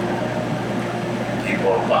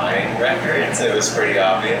people buying records, it was pretty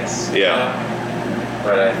obvious. Yeah.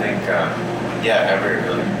 But I think,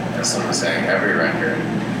 as someone was saying, every record,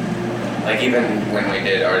 like even when we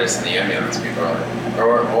did Artists in the Ambulance, people are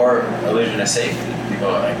like, or Illusion of Safety, people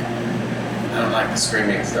are like, I don't like the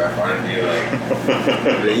screaming stuff. I want to do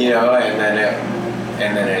like, you know, and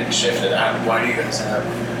then it shifted out. Why do you guys have?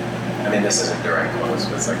 I mean, this isn't direct quotes,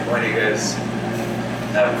 but it's like, why do you guys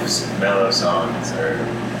have mellow songs, or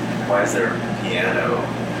why is there piano?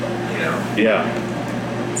 You know? Yeah.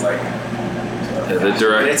 It's like. Yeah,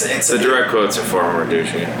 the direct quotes are far more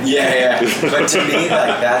douchey. Yeah. But to me,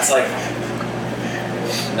 like that's like,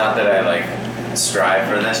 not that I like strive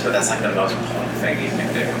for this, but that's like the most punk thing you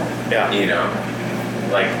can do. Yeah. You know,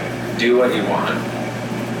 like do what you want.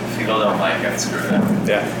 If people don't like it, screw them.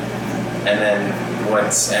 Yeah. And then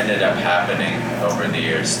what's ended up happening over the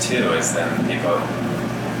years too is then people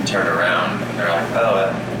turn around and they're like,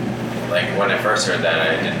 oh. Like when I first heard that,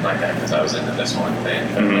 I didn't like that because I was into this one thing.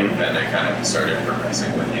 But like, then I kind of started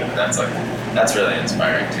progressing with you, and that's really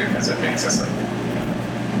inspiring too, because it makes us like,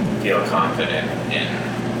 feel confident in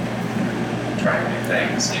trying new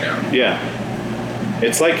things, you know. Yeah.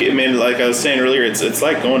 It's like, I mean, like I was saying earlier, it's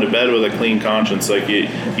like going to bed with a clean conscience. Like you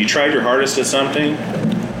tried your hardest at something,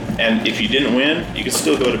 and if you didn't win, you could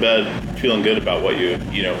still go to bed feeling good about what you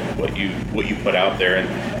put out there. And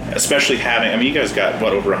especially having, I mean, you guys got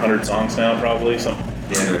over 100 songs now, probably something.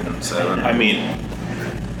 Yeah, 7. I mean,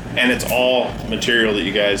 and it's all material that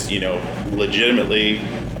you guys, you know, legitimately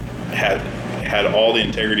had all the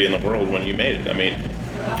integrity in the world when you made it. I mean,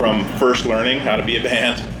 from first learning how to be a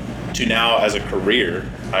band to now as a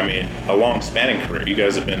career. I mean, a long spanning career. You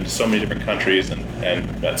guys have been to so many different countries and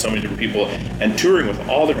met so many different people and touring with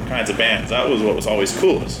all different kinds of bands. That was what was always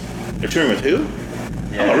coolest. They're touring with who?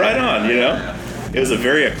 Yeah. Oh, right on, you know? It was a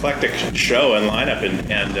very eclectic show and lineup,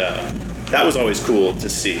 and that was always cool to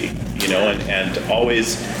see, you know, and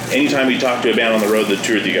always, anytime we talked to a band on the road that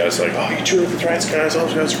toured with you guys, like, oh, you toured with the Thrice guys,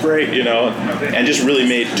 those guys are great, you know, and just really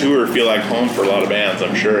made tour feel like home for a lot of bands,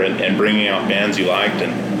 I'm sure, and bringing out bands you liked,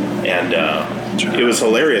 and it was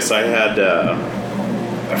hilarious. I had,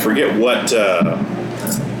 I forget what, oh,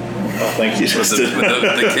 thank you.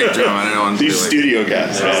 The kick drum, I don't know. These studio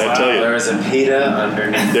guys, man, I tell you. There was a PETA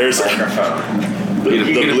underneath the microphone. The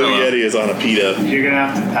Blue Yeti is on a PETA. You're gonna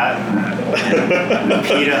have to patent that.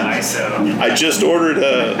 PETA ISO. I just ordered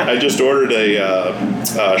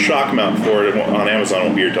a shock mount for it on Amazon.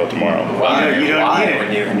 Won't be here till tomorrow. Why? You don't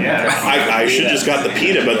need it. I should just got the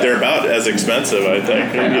PETA, but they're about as expensive. I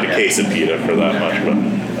think I need a case of PETA for that much. But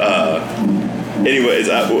anyways,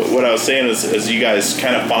 what I was saying is you guys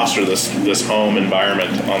kind of foster this home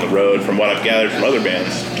environment on the road. From what I've gathered from other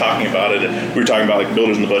bands talking about it, we were talking about like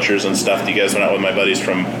Builders and the Butchers and stuff. You guys went out with my buddies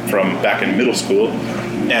from back in middle school,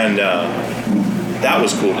 and that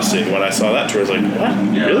was cool to see. When I saw that tour, I was like, what?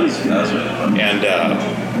 Yeah, really? That was really fun.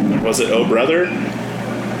 And was it Oh Brother?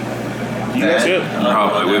 You guys good?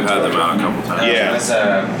 Probably. We've had them out a couple times. Yeah.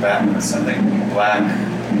 It was something black.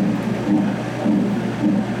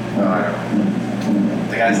 Oh, I don't know.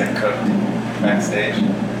 The guys that cooked backstage,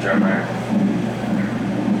 drummer.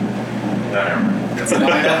 Whatever.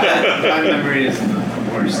 My memory is the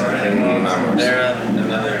worst. There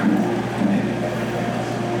another.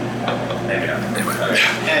 Maybe not.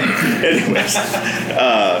 Anyways,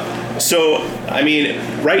 So, I mean,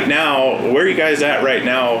 right now, where are you guys at right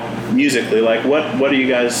now musically? Like, what are you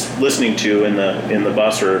guys listening to in the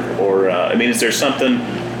bus, or I mean, is there something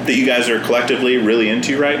that you guys are collectively really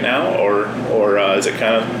into right now, or is it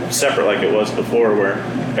kind of separate like it was before, where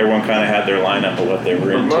everyone kind of had their lineup of what they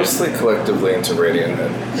were into? We're mostly collectively into Radiohead,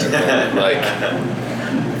 and then, like,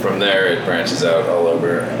 from there it branches out all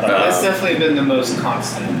over. That's definitely been the most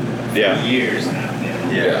constant for years now.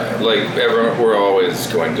 Yeah, like we're always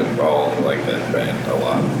going to all like that band a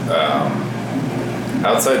lot.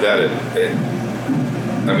 Outside that, it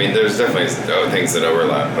I mean, there's definitely things that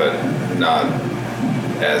overlap, but not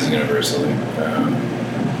as universally.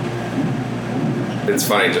 It's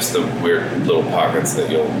funny, just the weird little pockets that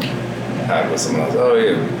you'll have with someone else. Oh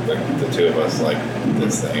yeah, like the two of us like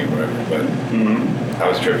this thing or whatever. But I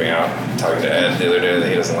was tripping out talking to Ed the other day that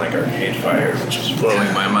he doesn't like Arcade Fire, which is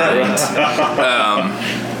blowing my mind.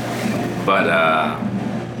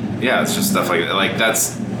 Yeah, it's just stuff like that. Like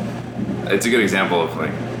it's a good example of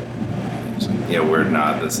like, we're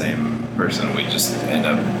not the same person. We just end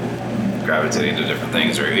up gravitating to different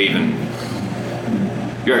things, or even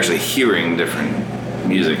you're actually hearing different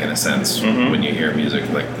music in a sense when you hear music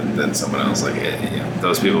like than someone else. Like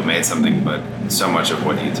those people made something, but so much of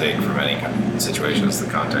what you take from any kind of situation is the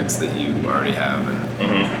context that you already have. And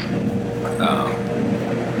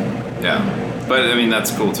but I mean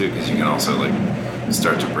that's cool too, because you can also like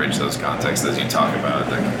start to bridge those contexts as you talk about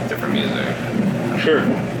like different music. Sure.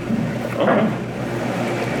 Okay.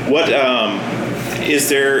 What is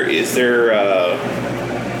there?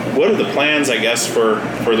 What are the plans, I guess, for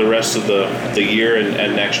the rest of the year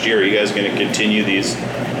and next year? Are you guys going to continue these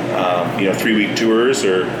 3-week tours,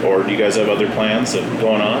 or do you guys have other plans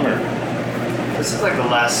going on? Or this is like the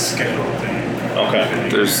last scheduled thing. Okay.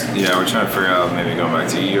 We're trying to figure out maybe going back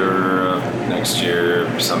to Europe next year,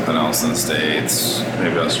 or something else in the States,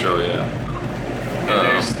 maybe Australia.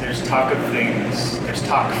 And there's talk of things. There's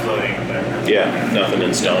talk floating, but nothing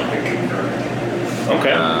in stone.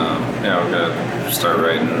 Okay. We're gonna start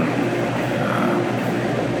writing.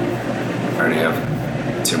 I already have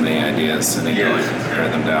too many ideas, and I need to pare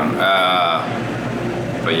them down.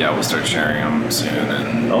 But we'll start sharing them soon,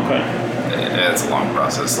 and it's a long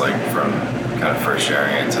process, like from kind of first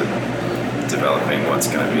sharing it to developing what's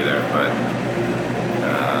going to be there. But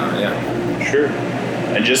sure.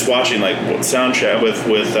 And just watching like sound check with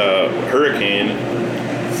Hurricane.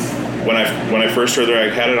 When I first heard it, I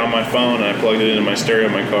had it on my phone and I plugged it into my stereo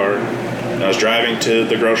in my car. And I was driving to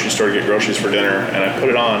the grocery store to get groceries for dinner, and I put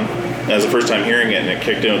it on. And that was the first time hearing it, and it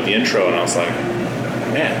kicked in with the intro, and I was like,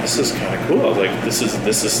 "Man, this is kind of cool." I was like,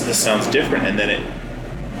 "This sounds different." And then it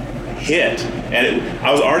hit, and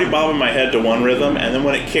I was already bobbing my head to one rhythm, and then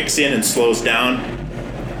when it kicks in and slows down,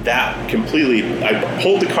 that completely. I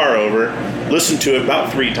pulled the car over, listened to it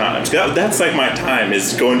about 3 times. That's like my time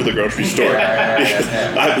is going to the grocery store.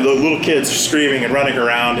 The little kids are screaming and running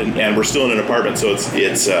around, and we're still in an apartment, so it's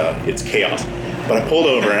chaos. But I pulled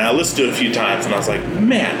over and I listened to it a few times, and I was like,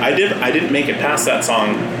 man, I didn't make it past that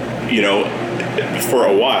song, for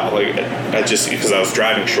a while. Like because I was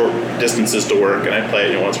driving short distances to work, and I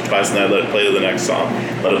played it once or twice, and then I let it play to the next song,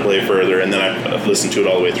 let it play further, and then I listened to it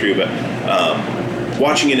all the way through. But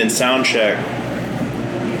watching it in sound check,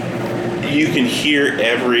 you can hear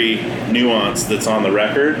every nuance that's on the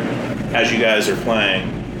record as you guys are playing.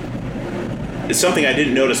 It's something I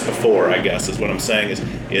didn't notice before, I guess, is what I'm saying,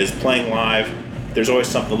 is playing live, there's always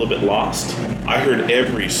something a little bit lost. I heard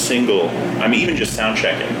every single, even just sound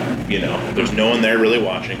checking, there's no one there really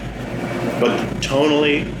watching. But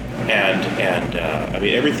tonally and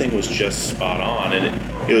everything was just spot on, and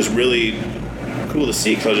it was really cool to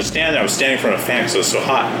see, because I was just standing there. I was standing in front of a fan because it was so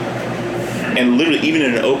hot. And literally, even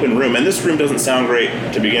in an open room, and this room doesn't sound great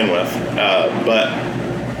to begin with, but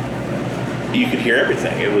you could hear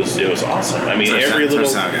everything. It was awesome. Every little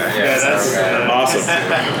sound guy. that's awesome.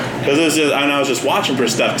 Because I was just watching for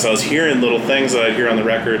stuff, because I was hearing little things that I'd hear on the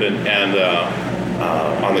record and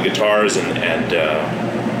on the guitars, and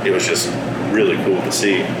it was just really cool to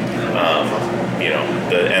see. And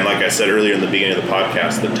like I said earlier in the beginning of the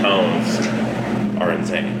podcast, the tones are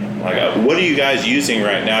insane. Like, what are you guys using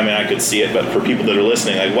right now? I could see it, but for people that are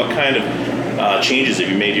listening, like, what kind of changes have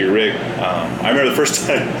you made to your rig? I remember the first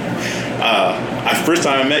time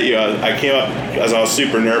I met you, I came up as I was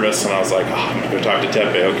super nervous, and I was like, I'm going to go talk to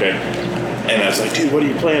Tepe, okay. And I was like, dude, what are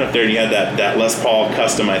you playing up there? And you had that Les Paul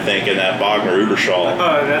custom, I think, and that Bogner Uberschall.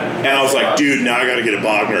 And I was like, dude, now I got to get a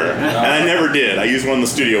Bogner. And I never did. I used one in the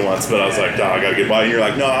studio once, but I was like, I got to get a Bogner. And you're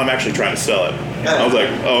like, no, I'm actually trying to sell it. I was like,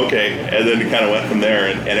 oh, okay. And then it kind of went from there.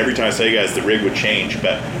 And every time I saw you guys, the rig would change.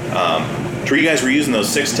 But Were you guys using those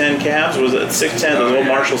 610 cabs? Was it 610, the little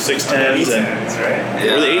Marshall 610s? Right?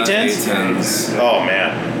 Were they 810s? 810s. Oh,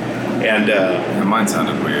 man. And mine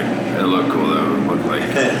sounded weird. It looked cool, though. It looked like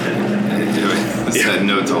it said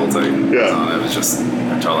no Toltec. Yeah. It was just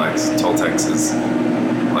Toltex. Toltex is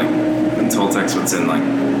like, when Toltex was in like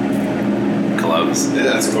gloves. Yeah,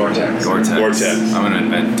 that's Gore-Tex. Gore-Tex. I'm going to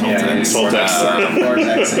invent Toltex. Yeah, Toltex.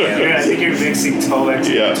 Gore-Tex again. I think you're mixing Tolex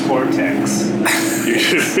and Tortex. You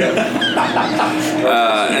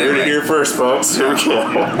heard it here first, folks. Here we go.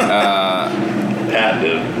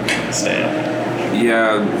 Patented stamp.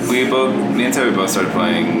 Yeah, me and Tepe both started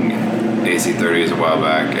playing AC30s a while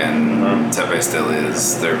back, and Tepe still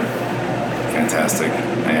is. They're fantastic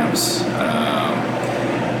amps.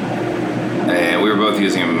 And we were both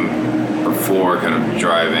using them before, kind of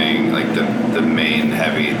driving, like the main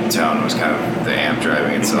heavy tone was kind of the amp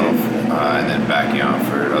driving itself, and then backing off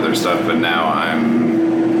for other stuff. But now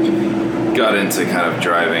I'm got into kind of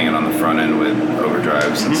driving and on the front end with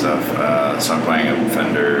overdrives and stuff. So I'm playing a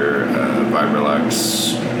Fender Vibrolux,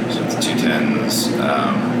 so it's 210s,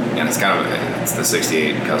 and it's the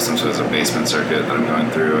 68 custom, so it's a basement circuit that I'm going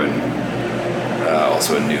through, and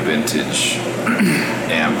also a new vintage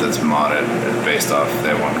amp that's modded, based off, they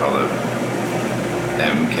have one called a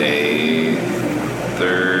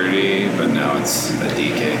MK30, but now it's a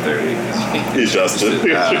DK30. He adjusted.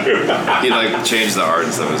 He like changed the art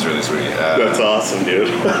and stuff. It was really sweet. That's awesome, dude.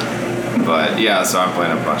 But yeah, so I'm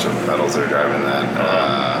playing a bunch of pedals that are driving that.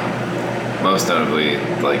 Most notably,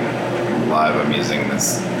 like live, I'm using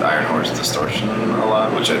this Iron Horse distortion a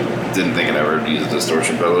lot, which I didn't think I'd ever use a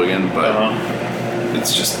distortion pedal again, but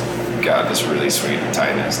it's just got this really sweet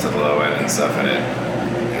tightness to the low end and stuff, and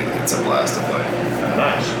it's a blast to play.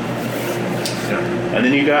 Nice. Yeah. And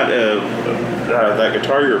then you got that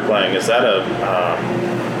guitar you were playing. Is that a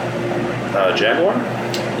Jaguar?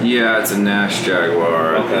 Yeah, it's a Nash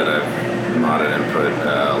Jaguar that I've modded and put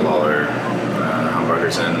Lawler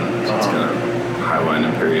humbuckers in. So it's got a high wind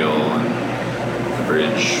Imperial and the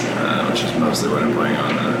bridge, which is mostly what I'm playing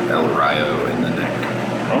on, El Rayo in the neck.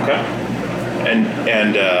 Okay. And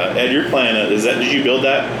Ed, you're playing it. Did you build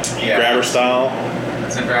that grabber style?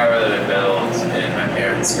 It's a grabber that I built in my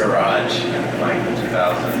parents' garage in like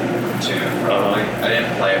 2002 probably. I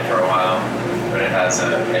didn't play it for a while, but it has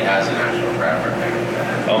an actual grabber thing.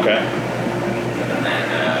 Okay. And then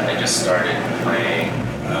I just started playing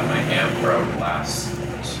my amp broke last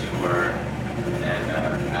tour, and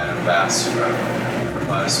Adam Bass from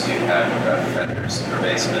last week had Fender's in her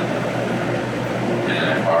basement, and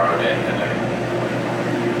I borrowed it, and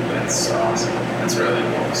it's awesome. It's really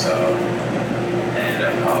cool. So I ended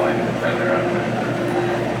up calling the Fender up and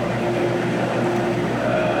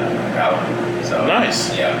got one. So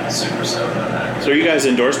nice. Yeah, super stoked on that. So are you guys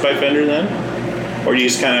endorsed by Fender then? Or do you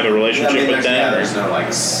just kind of have a relationship with them? Yeah, there's no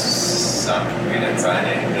like we didn't sign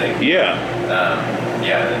anything. Yeah.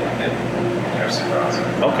 They're super awesome.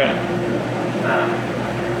 Okay.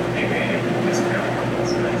 Maybe discount.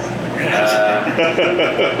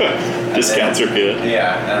 Discounts are good.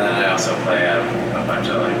 Yeah, and then I also play a bunch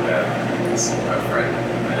of like my friend,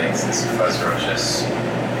 I think this Fuzz Roaches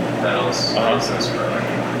pedals. Also for like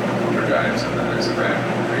overdrives, and then there's a brand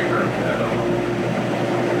reverb pedal.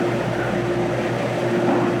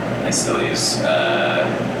 I still use a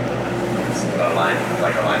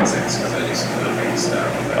line 6 because I do some looping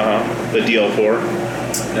stuff. The DL4?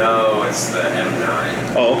 No, it's the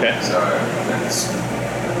M9. Oh, okay. So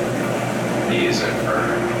I use it for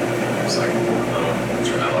just like little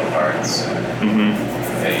tremolo parts,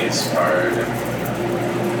 phase part,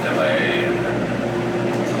 and delay,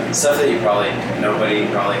 and stuff that nobody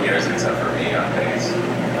probably hears except for me on bass.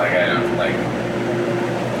 Like I don't like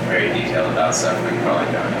very detailed about stuff, but you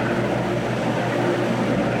probably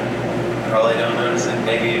don't notice it.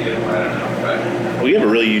 Maybe you do. I don't know, but well, you have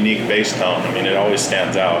a really unique bass tone. I mean, it always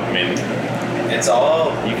stands out. I mean, it's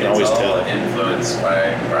all tell. influenced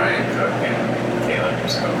by Brian Cook and Caleb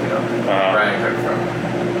Scopio. Brian Cook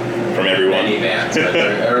from everyone. Many bands,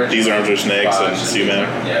 but These Arms Are Snakes and Seaman.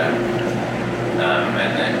 Yeah.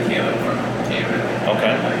 And then Caleb from Cayman.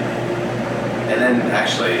 Okay. And then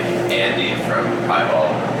actually Andy from Highball.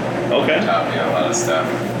 Okay. Taught me a lot of stuff.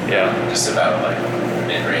 Yeah. Just about like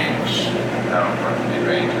mid-range, how important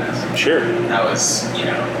mid-range is. Sure. That was,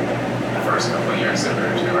 the first couple of years that we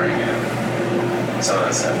were touring, and some of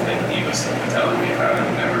the stuff that he was telling me about,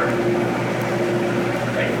 I've never,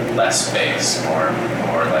 like, less bass, more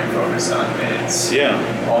like focused on mids. Yeah.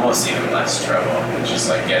 Almost even less treble. It's just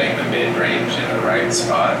like getting the mid-range in the right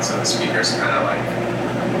spot, so the speaker's kind of like,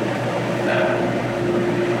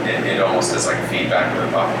 it almost is like feedback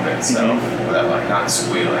loop off of itself without like not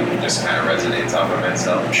squealing. It just kind of resonates off of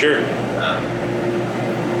itself. Sure.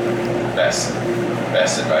 Best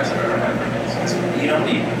advice I've ever had for bass. You don't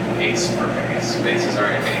need bass for bass. Bass is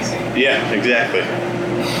already bassy. Yeah, exactly.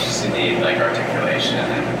 You just need like articulation,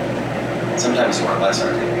 and sometimes you want less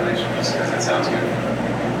articulation just because it sounds good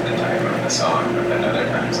for the time of the song, but then other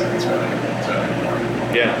times like, it's really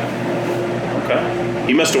important. Yeah. Okay.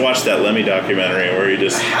 You must have watched that Lemmy documentary where he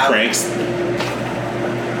just cranks.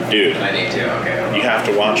 Dude. I need to. Okay. You have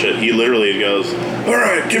to watch it. He literally goes, "All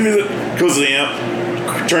right, give me the," goes to the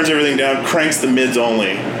amp, turns everything down, cranks the mids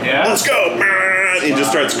only. Yeah. Let's go. He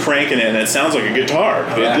just starts cranking it, and it sounds like a guitar.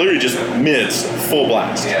 Oh, yeah. It literally just mids, full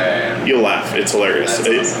blast. Yeah. You'll laugh. It's hilarious. That's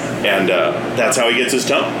awesome. And that's how he gets his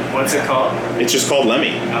tone. What's it called? It's just called Lemmy.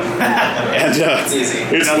 And it's easy.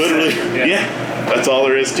 It's literally, yeah. That's all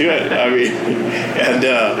there is to it. I mean, and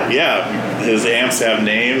yeah, his amps have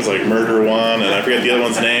names like Murder One, and I forget the other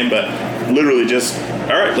one's name, but literally just,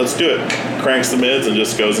 all right, let's do it. Cranks the mids and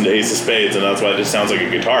just goes into Ace of Spades, and that's why it just sounds like a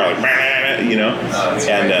guitar, like, you know.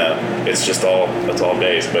 And it's just all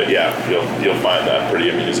bass. But yeah, you'll find that pretty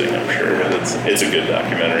amusing, I'm sure. But it's a good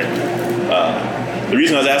documentary. The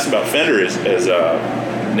reason I was asking about Fender is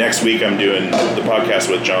next week I'm doing the podcast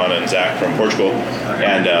with John and Zach from Portugal,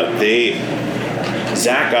 and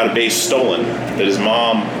Zach got a bass stolen that his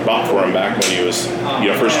mom bought for him back when he was,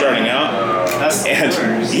 first starting out. And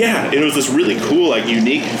yeah, it was this really cool, like,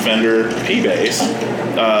 unique Fender P bass.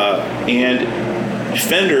 And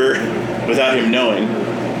Fender, without him knowing,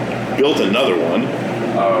 built another one.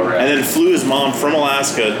 Oh, right. And then flew his mom from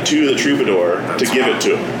Alaska to the Troubadour to give it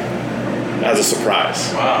to him as a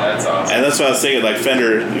surprise. Wow, that's awesome. And that's what I was saying, like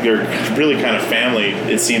Fender, they're really kind of family,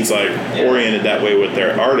 it seems like, oriented that way with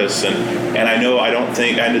their artists. And I know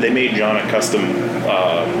they made John a custom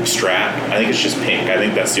Strat. I think it's just pink. I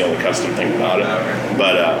think that's the only custom thing about it. Okay.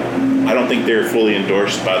 But I don't think they're fully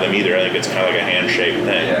endorsed by them either. I think it's kind of like a handshake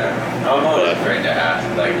thing. Yeah. I'm always afraid to ask,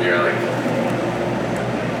 like, you're like,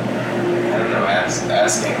 I don't know,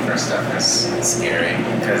 asking for stuff is scary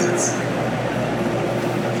because it's,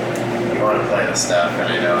 you want to play the stuff,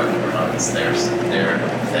 and I know it promotes their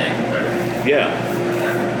thing, but yeah.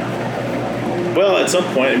 Well, at some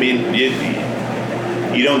point, I mean,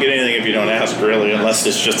 you don't get anything if you don't ask, really, unless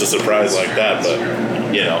it's just a surprise like that. But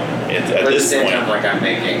at this same point, time, like, I'm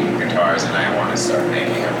making guitars, and I want to start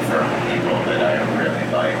making them for people that I really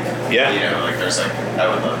like. Yeah. Like there's like, I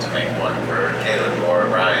would love to make one for Caleb or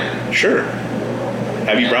Brian. Sure.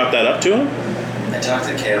 Have you brought that up to him? I talked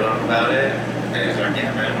to Caleb about it. And he's like,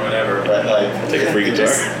 yeah, man, whatever. But like, take a free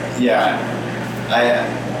guitar. I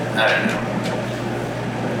don't know.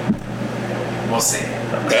 We'll see.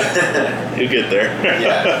 Okay. You'll get there.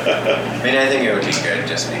 Yeah. I mean, I think it would be good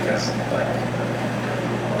just because like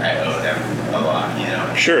I owe them a lot,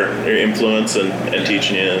 Sure, your influence and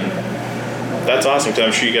teaching you, and that's awesome. Cause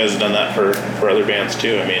I'm sure you guys have done that for other bands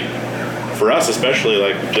too. I mean, for us especially,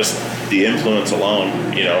 like just the influence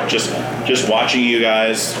alone, just watching you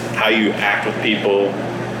guys, how you act with people,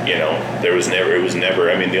 it was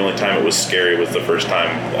never, I mean, the only time it was scary was the first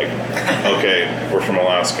time, like, okay, we're from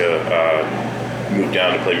Alaska, moved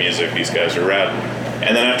down to play music, these guys are rad.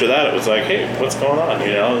 And then after that, it was like, hey, what's going on?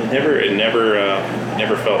 It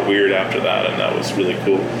never felt weird after that, and that was really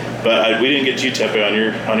cool. But we didn't get too tepe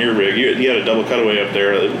on your rig. You had a double cutaway up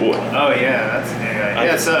there. Oh yeah, that's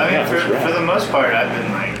yeah. So I mean, for the most part, I've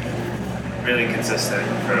been like really consistent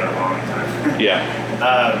for a long time. Yeah.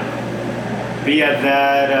 But yeah,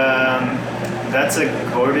 that's a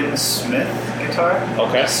Gordon Smith guitar.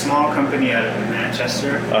 Okay. A small company out of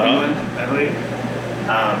Manchester, England, I believe.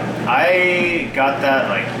 I got that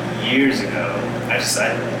like years ago.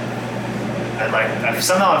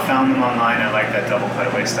 Somehow I found them online. I like that double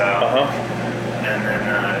cutaway style. And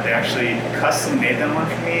then they actually custom made them one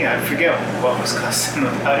for me. I forget what was custom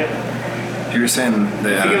about it. You were saying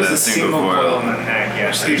they had a single coil in the neck.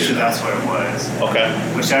 Yeah, pretty sure that's what it was. Okay.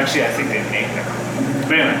 Which actually I think they make now.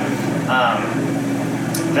 But anyway,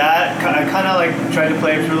 that I kind of like tried to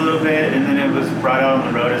play it for a little bit, and then it was brought out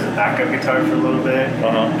on the road as a backup guitar for a little bit,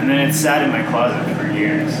 and then it sat in my closet for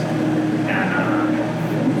years. And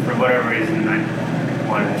for whatever reason, I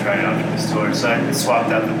wanted to try it out for this tour, so I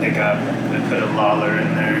swapped out the pickup and put a Lawler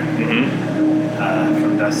in there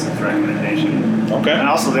from Dustin's recommendation. Okay. And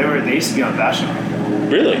also they used to be on Vashon.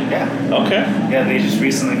 Really? Yeah. Okay. Yeah, they just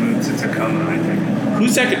recently moved to Tacoma, I think.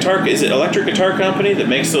 Who's that guitar? Is it Electric Guitar Company that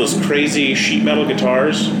makes those crazy sheet metal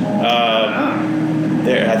guitars?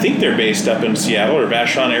 I think they're based up in Seattle or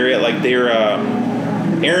Vashon area. Like they're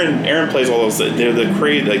Aaron plays all those. They're the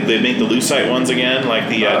crazy, like they make the lucite ones again, like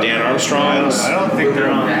the Dan Armstrongs. I don't think they're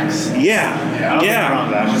on. Yeah.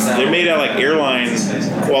 They're made out of like airline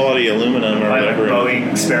quality aluminum or whatever.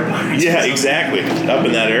 Boeing spare parts. Yeah, exactly. Up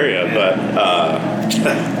in that area, but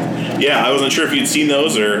yeah, I wasn't sure if you'd seen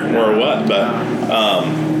those or what,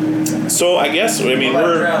 but so I guess we're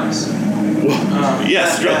drums.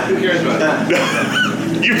 yes. Who cares about that?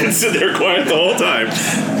 You've been sitting there quiet the whole time.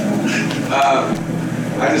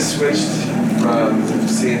 I just switched from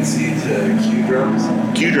CNC to Q drums.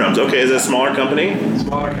 Q drums. Okay, is it a smaller company?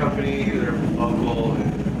 Smaller company, they're local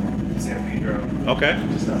in San Pedro. Okay.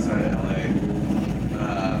 Just outside of LA.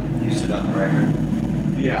 Used it on the record.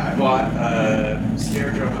 Yeah, I bought a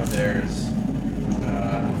snare drum of theirs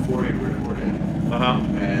before we recorded.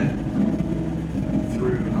 And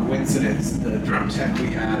through coincidence, the drum tech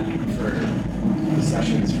we had for the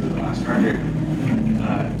sessions for the last record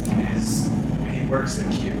he works at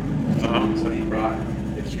Q. So he brought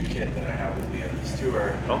the Q kit that I have with me on this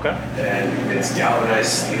tour. Okay. And it's galvanized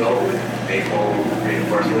steel with maple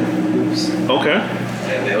reinforcement loops. Okay.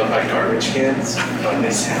 And they look like garbage cans, but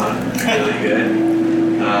they sound really good.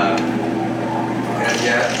 And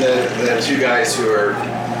yeah, the two guys who are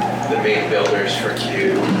the main builders for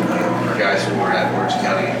Q are guys who were at Orange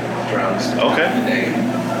County Drums back in the day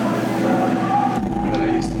that I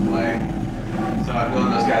used to play. So I've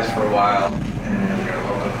known those guys for a while, and they're a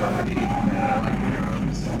local company, and I like the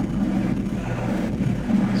drums.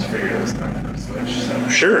 Just figured it was time for a switch. So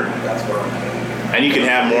Sure. that's what I'm doing. And you can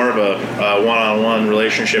have more of a one-on-one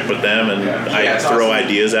relationship with them, and throw awesome.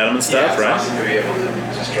 ideas at them and stuff, it's right? awesome to be able to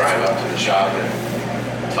just drive up to the shop and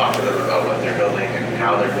talk to them about what they're building and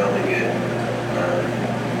how they're building it.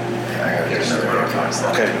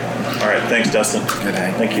 Okay. All right. Thanks, Dustin. Good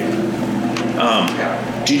day. Thank you.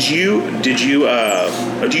 Do you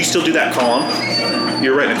still do that column?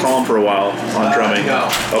 You were writing a column for a while on drumming. No.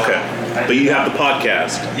 Okay. But you have the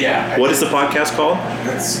podcast. Yeah. What is the podcast called?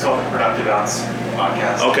 It's called the Productive Ounce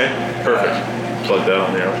Podcast. Okay. Perfect. Plug that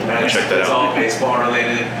on there. And Check that it's out. all baseball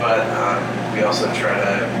related, but we also try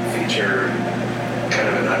to feature kind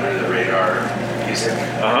of an under the radar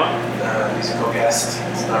musical guest.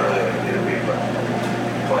 It's not really like an interview, but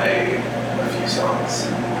play a few songs, a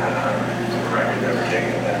record that we're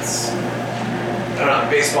digging. That's, I don't know,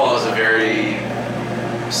 baseball is a very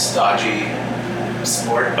stodgy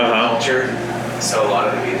sport culture, so a lot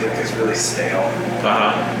of the music is really stale.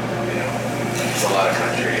 It's a lot of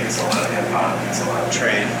country, it's a lot of hip hop, it's a lot of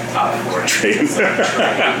Train. Top 40. Train.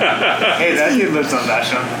 Hey, that dude lives on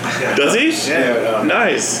Basham. Does he? Yeah.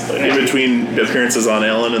 Nice. In between appearances on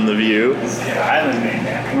Ellen and The View. Yeah, Island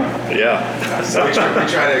man, come on. Yeah. So we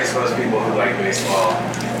try to expose people who like baseball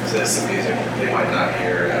to some music they might not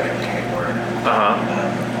hear at a game or that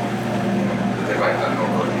they might not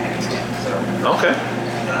normally be into. So, okay.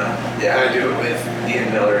 Yeah, I do it with Ian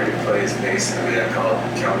Miller, who plays bass in a band called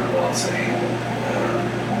Counterwall City.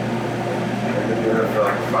 I've been doing it for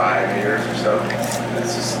like 5 years or so.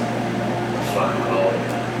 It's just a fun little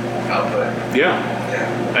output. Yeah.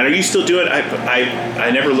 And are you still doing? I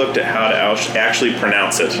never looked at how to actually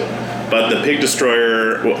pronounce it, but the Pig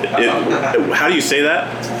Destroyer. How do you say that?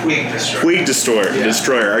 Puig Destroyer. Puig Destroyer. Yeah.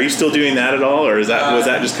 Destroyer. Are you still doing that at all, or was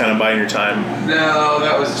that just kind of buying your time? No,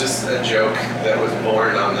 that was just a joke that was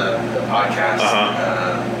born on the podcast.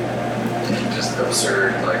 Just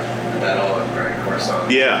absurd, like metal and grindcore songs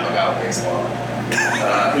about baseball.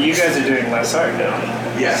 You guys are doing less art now.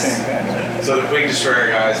 Yes. Same thing. So the Puig Destroyer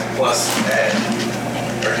guys plus Ed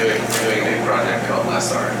are doing a project called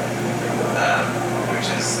Less Art, which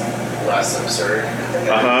is less absurd.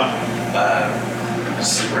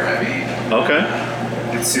 Super heavy. Okay.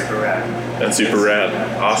 It's super rad. That's super rad.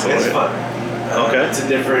 Awesome. It's fun. Okay. It's a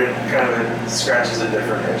different kind of scratches a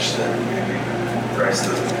different itch than maybe Thrice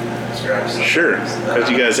doesn't scratch. Sure. Because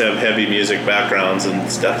you guys have heavy music backgrounds and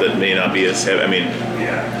stuff that may not be as heavy. I mean,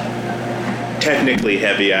 technically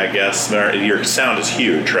heavy, I guess. Your sound is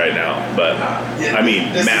huge right now, but I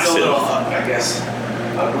mean, this massive. Is a little, I guess,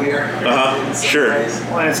 uglier. Sure.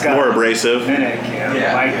 Well, it's got more abrasive. Minnick,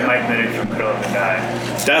 Mike Minnick from Put Up and Die.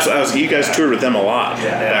 That's what you guys toured with them a lot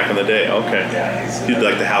back in the day. Okay. Yeah. You did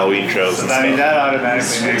like the Halloween shows and I stuff. mean, that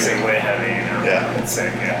automatically makes it way heavy, you know? Yeah. It's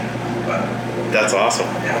sick, That's awesome.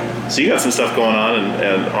 So you got some stuff going on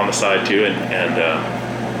and on the side too, and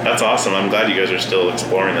that's awesome. I'm glad you guys are still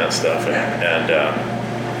exploring that stuff. And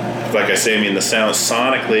like I say, I mean, the sound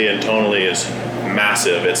sonically and tonally is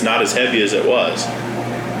massive. It's not as heavy as it was,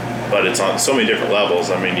 but it's on so many different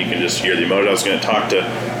levels. I mean, you can just hear the emotion. I was going to talk to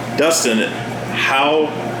Dustin. How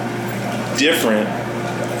different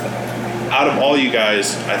out of all you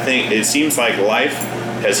guys, I think it seems like life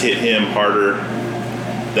has hit him harder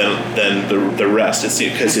than the rest. It's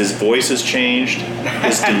because his voice has changed,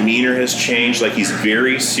 his demeanor has changed. Like, he's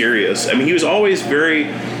very serious. I mean, he was always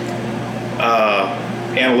very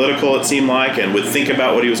analytical, it seemed like, and would think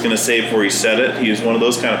about what he was going to say before he said it. He was one of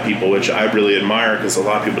those kind of people, which I really admire, because a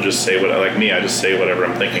lot of people just say like me, I just say whatever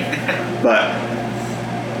I'm thinking. But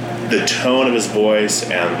the tone of his voice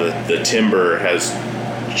and the timbre has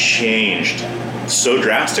changed so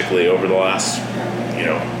drastically over the last,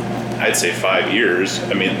 I'd say 5 years.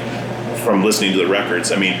 I mean, from listening to the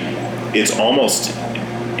records, I mean, it's almost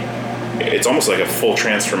like a full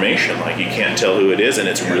transformation. Like, you can't tell who it is, and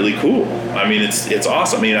it's really cool. I mean, it's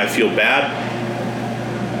awesome. I mean, I feel bad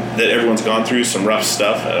that everyone's gone through some rough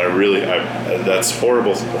stuff, and that's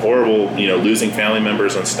horrible, losing family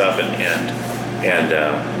members and stuff,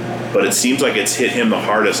 but it seems like it's hit him the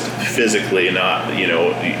hardest physically. Not,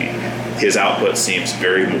 his output seems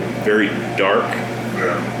very, very dark.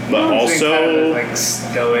 But also, kind of like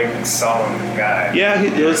stoic, solemn guy. Yeah,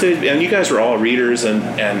 and you guys were all readers,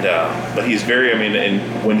 but he's very. I mean,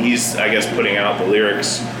 and when he's, I guess, putting out the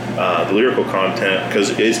lyrics, the lyrical content, because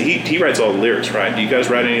he writes all the lyrics, right? Do you guys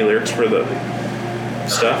write any lyrics for the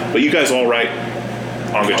stuff? But you guys all write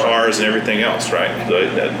on guitars and everything else, right?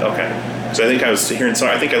 Okay. So I think I was hearing.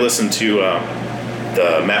 Sorry, I think I listened to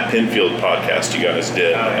the Matt Pinfield podcast you guys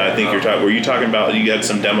did. And I think were you talking about you had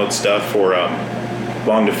some demoed stuff for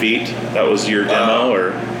Long Defeat? That was your demo,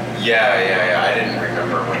 or? Yeah. I didn't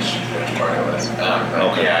remember which part it was.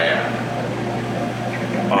 Okay. Yeah.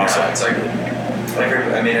 Awesome. Yeah, it's like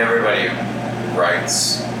everybody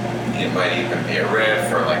writes. It might even be a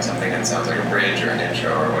riff or like something that sounds like a bridge or an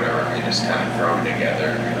intro or whatever. And you just kind of throw them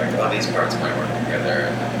together and be like, these parts might work together.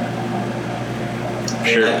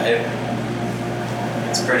 Sure.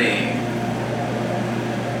 It's pretty.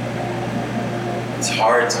 It's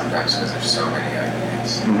hard sometimes because there's so many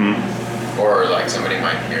ideas. Mm-hmm. Or like somebody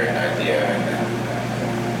might hear an idea and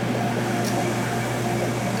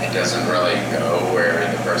it doesn't really go where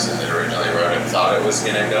the person that originally wrote it thought it was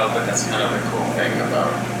going to go, but that's kind of the cool thing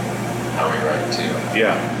about how we write too.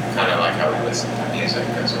 Yeah. Kind of like how we listen to music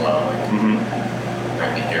as well. Like, mm-hmm. we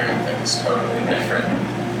might be hearing things totally different.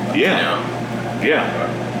 Yeah.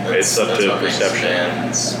 Yeah. It's up to perception.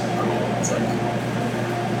 It's cool. It's like,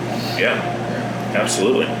 yeah.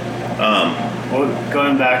 Absolutely. Well,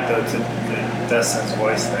 going back though to Dustin's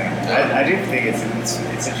voice thing, I do think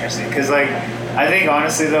it's interesting because, like, I think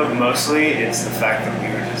honestly though, mostly it's the fact that we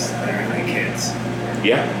were just literally kids.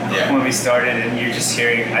 Yeah. When we started, and you're just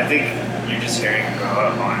hearing. I think you're just hearing him grow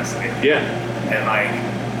up, honestly. Yeah. And like.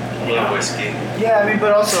 A little whiskey. Yeah, I mean,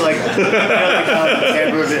 but also like,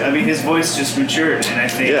 I mean, his voice just matured, and I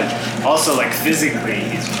think also like physically,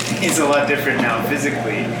 he's a lot different now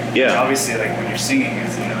physically. Yeah. Obviously, like when you're singing,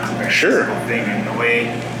 it's a very physical thing, and the way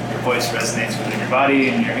your voice resonates within your body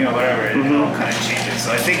and your, whatever, it all kind of changes.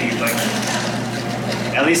 So I think you like,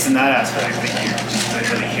 at least in that aspect, I think you're just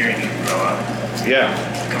literally hearing him grow up. Yeah.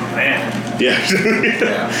 Become a man. Yeah.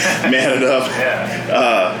 Man it up.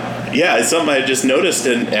 Yeah. Yeah, it's something I just noticed,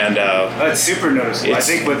 and it's super noticeable. I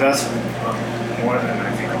think with us more than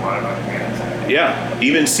I think a lot of other bands. Yeah,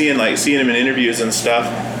 even seeing him in interviews and stuff,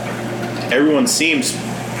 everyone seems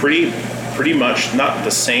pretty much not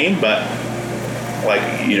the same, but like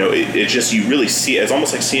it just, you really see it. It's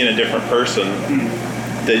almost like seeing a different person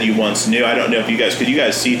than you once knew. I don't know if you guys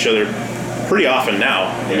see each other pretty often now.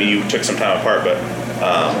 I mean, you took some time apart, but.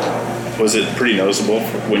 Was it pretty noticeable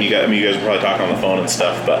when you guys? I mean, you guys were probably talking on the phone and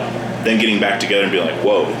stuff, but then getting back together and being like,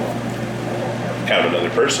 "Whoa, kind of another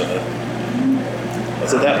person."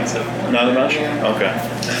 Was it that? Not as much? Okay.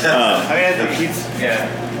 I mean, I think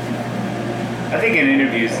I think in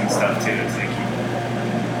interviews and stuff too, it's like,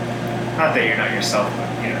 not that you're not yourself, but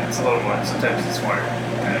it's a little more. Sometimes it's more.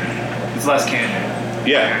 It's less candid.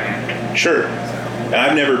 Yeah. Sure. And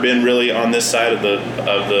I've never been really on this side of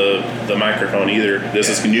the microphone either. This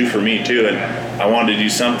is new for me too, and I wanted to do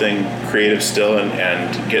something creative still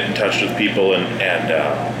and get in touch with people and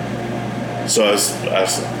so I was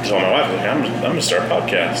telling my wife, like, I'm gonna start a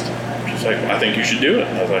podcast. She's like, I think you should do it.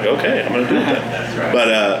 I was like, okay, I'm gonna do it then. That's right.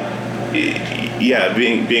 But yeah,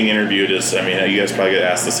 being interviewed is, I mean, you guys probably get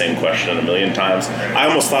asked the same question a million times. I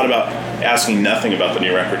almost thought about asking nothing about the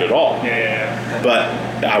new record at all. Yeah. But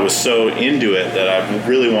I was so into it that I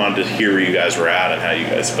really wanted to hear where you guys were at and how you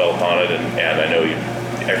guys felt on it, and I know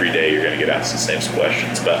every day you're going to get asked the same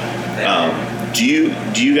questions. But do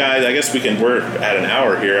you guys? I guess we're at an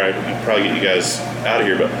hour here. I could probably get you guys out of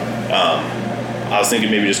here, but I was thinking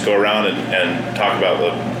maybe just go around and talk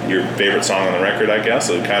about your favorite song on the record. I guess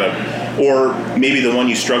so kind of or maybe the one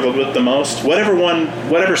you struggled with the most?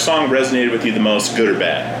 Whatever song resonated with you the most, good or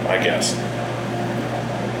bad, I guess.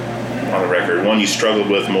 On the record, one you struggled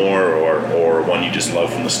with more, or one you just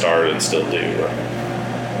love from the start and still do.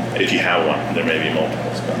 If you have one, there may be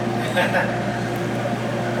multiples. But.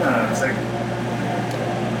 It's like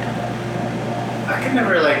I can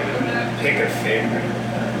never like pick a favorite.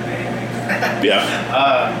 Yeah.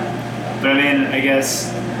 But I mean, I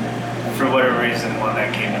guess for whatever reason, one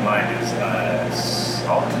that came to mind is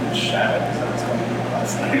Salt and Shadow. Is that what's called?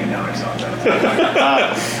 I don't even know what song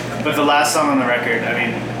that is. But the last song on the record, I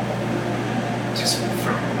mean, just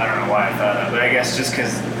from, I don't know why I thought that, but I guess just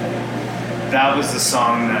because that was the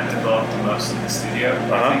song that developed the most in the studio,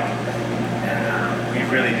 I think. And we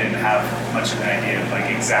really didn't have much of an idea of like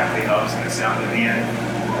exactly how it was going to sound in the end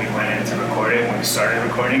when we went in to record it, when we started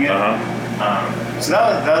recording it. So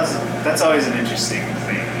that's always an interesting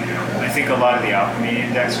thing, you know. I think a lot of the Alchemy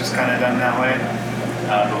Index was kind of done that way,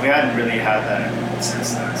 but we hadn't really had that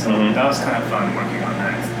since then. So that was kind of fun working on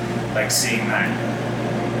that, like seeing that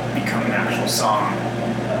become an actual song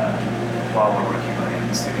while we're working on it in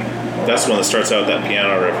the studio. That's the one that starts out with that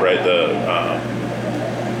piano riff, right?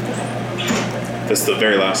 That's the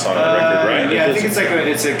very last song on the record, right? Yeah, I think it's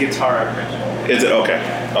a guitar arrangement. Is it? Okay.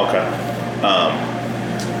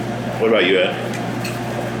 What about you, Ed?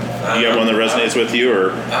 You have one that resonates with you,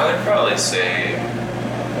 or? I would probably say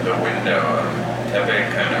The Window. Pepe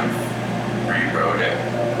kind of rewrote it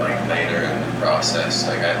like later in the process.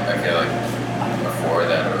 Like I feel like before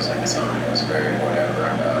that it was like a song that was very whatever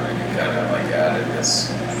about it. He kind of like added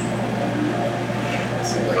this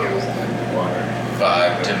like it was the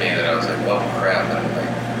vibe to me that I was like, oh crap, and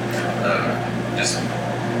like just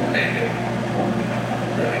made it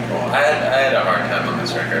really cool. I had a hard time on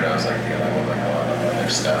this record. I was like dealing with like a lot of other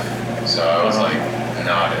stuff, so I was like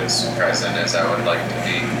not as present as I would like to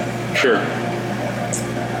be. Sure.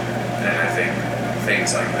 And I think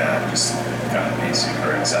things like that just got me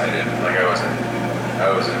super excited. Like I wasn't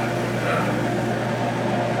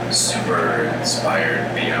super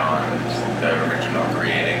inspired beyond the original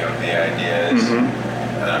creating of the ideas. And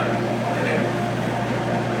it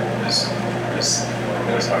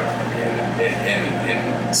was hard for me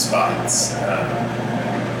in spots.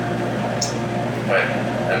 But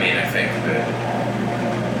I mean, I think that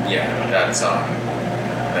that song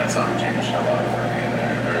changed a lot for me, and I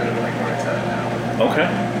really like where it's at now. Okay.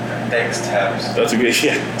 Thanks, Tabs. That's a good,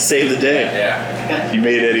 save the day. Yeah. You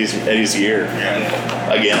made Eddie's year. Yeah.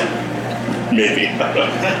 Again. Maybe.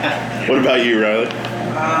 What about you, Riley? I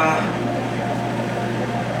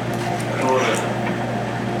don't want to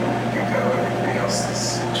echo everybody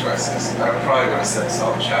else's choices. I probably would have said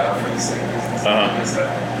Salt and Shadow for the same reasons. Because I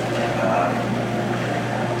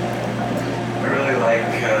really like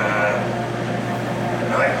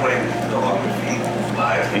playing the Along the Feet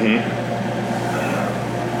live.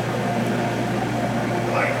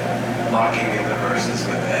 Like locking in the verses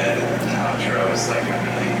with Ed and the outro is like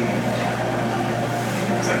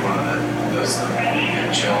it's like one of those really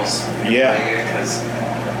good chills. Yeah. Because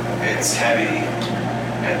it's heavy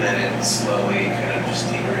and then it slowly kind of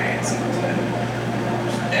just degrades into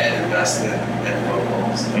Ed invested and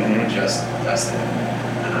vocals and just invested.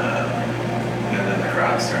 And then the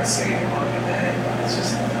crowd starts singing along with Ed.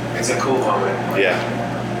 It's a cool moment. Like,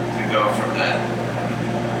 to go from that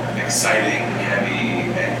exciting, heavy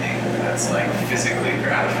ending that's like physically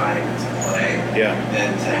gratifying to play,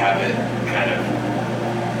 then to have it kind of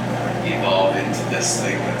evolve into this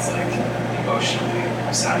thing that's like emotionally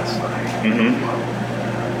satisfying.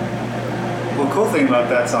 Well, the cool thing about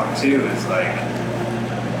that song too is like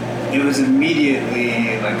it was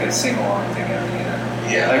immediately like a sing-along together, you know?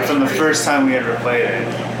 Yeah. Like from the first time we ever played it.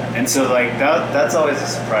 And so like that's always a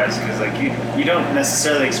surprise because like you don't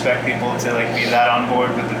necessarily expect people to like be that on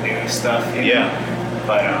board with the new stuff, you know?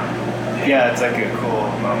 But it's like a cool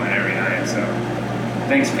moment every night. So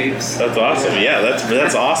thanks, peeps. That's awesome. Yeah,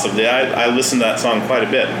 that's awesome. Yeah, I listen to that song quite a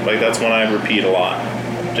bit. Like that's one I repeat a lot.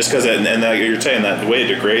 Just because, and you're saying that the way it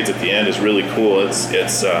degrades at the end is really cool. It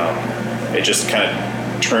just kind of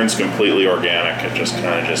turns completely organic. It just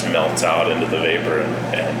kind of just melts out into the vapor,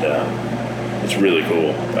 and it's really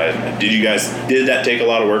cool. Did that take a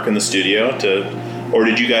lot of work in the studio or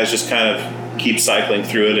did you guys just kind of keep cycling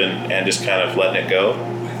through it and just kind of letting it go? I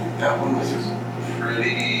think that one was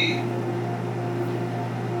pretty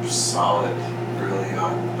solid early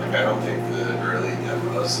on. Like I don't think the early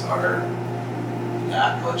demos are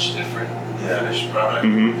that much different than the finished product.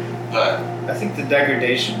 But I think the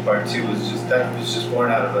degradation part too was just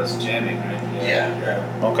born out of us jamming, right? Yeah.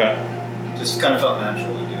 Okay. Just kind of felt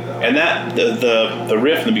natural to do that And that the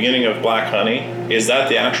riff in the beginning of Black Honey, is that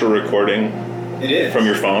the actual recording? It is. From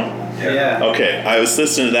your phone? Yeah. Okay, I was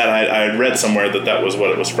listening to that. I had read somewhere that was what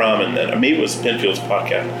it was from, and then maybe it was Pinfield's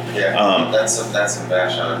podcast. Yeah, that's some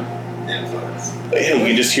Vashon influence. Yeah, you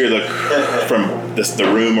can just hear from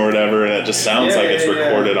the room or whatever, and it just sounds like it's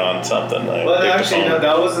recorded on something. Well, actually, no,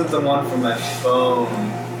 that wasn't the one from my phone.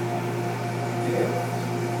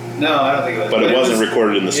 No, I don't think it was. But it wasn't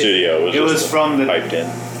recorded in the studio. It was from the piped in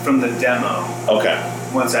from the demo. Okay.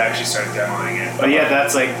 Once I actually started demoing it, but yeah,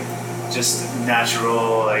 that's like just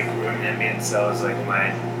natural like room ambient. So it was like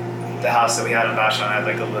the house that we had in Vashon had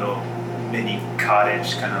like a little mini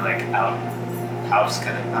cottage, kind of like house,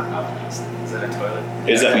 kind of not outhouse. Is that a toilet?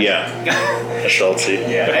 Is that a Schultze?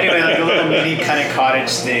 Yeah. Anyway, like a little mini kind of cottage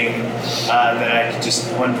thing that I could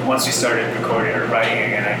just once we started recording or writing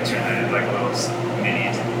again, I turned it into like a little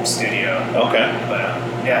mini studio. Okay. But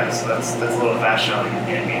yeah, so that's a little Vashon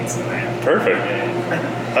ambience in there. Perfect.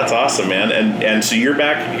 That's awesome, man. And so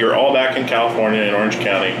you're all back in California in Orange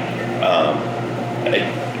County.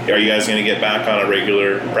 Are you guys going to get back on a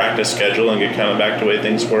regular practice schedule and get kind of back to the way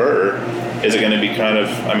things were, or is it going to be kind of,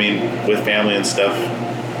 I mean, with family and stuff,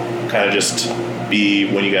 kind of just be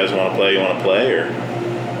when you guys want to play, or,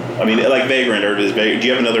 I mean, like Vagrant, or do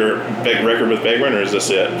you have another big record with Vagrant, or is this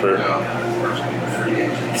it for? No,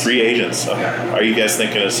 Free Agents. Okay. Are you guys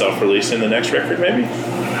thinking of self-releasing the next record, maybe?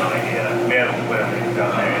 No idea. We haven't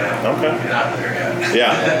got there yet. Okay. Not there yet.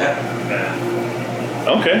 Yeah.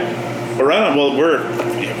 Okay. Well, right on. Well, we're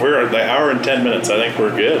at the hour and 10 minutes. I think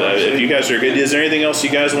we're good. If you guys are good, is there anything else you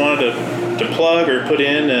guys wanted to plug or put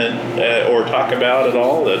in or talk about at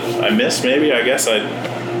all that I missed? Maybe. I guess I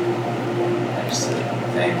just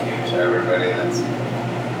thank you to everybody that's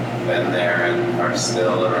been there and are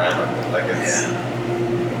still around. Like it's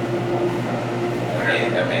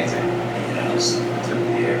amazing. Just to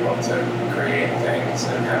be able to create things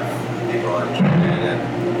and have people enjoy it,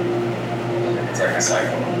 and it's like a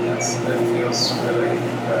cycle. That feels really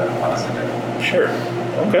positive. Sure.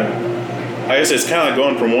 Okay. I guess it's kind of like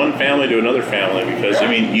going from one family to another family, because I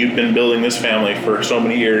mean, you've been building this family for so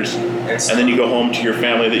many years, and then you go home to your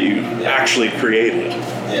family that you actually created.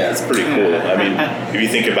 Yeah, it's pretty cool. I mean, if you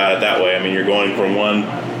think about it that way, I mean, you're going from one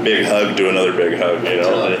big hug to another big hug. You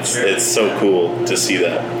know, and it's so cool to see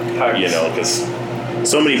that. You know, because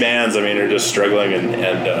so many bands, I mean, are just struggling and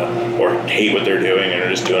or hate what they're doing and are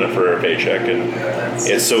just doing it for a paycheck, and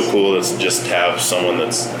it's so cool to just have someone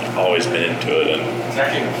that's always been into it, and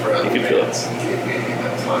Teching for other you can feel bands gave me a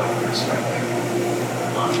ton of perspective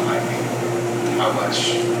on like how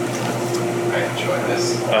much I enjoy this,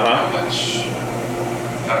 how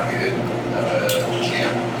good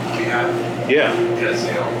camp we have. Yeah. Because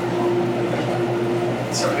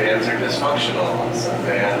some bands are dysfunctional, some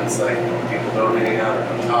bands like people don't hang out or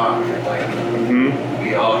don't talk, and like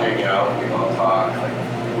we all hang out, we all talk, like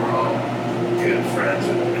we're all good friends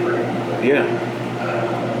with the crew. Yeah.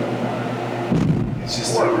 It's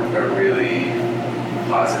just a really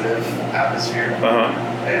positive atmosphere, and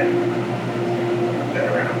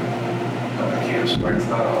around other camps where it's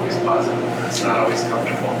not always positive, it's not always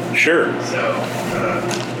comfortable. Sure. So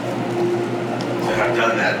to have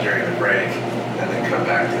done that during the break, and then come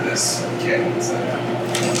back to this kit, so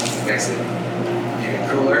it makes it even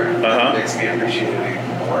cooler. It makes me appreciate it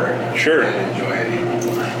even more. Sure. And enjoy it even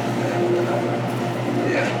more.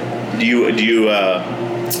 And, Do you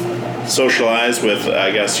socialize with,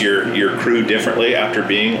 I guess, your crew differently after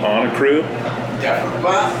being on a crew? Definitely.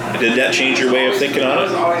 Well, did that change your way of thinking on it? I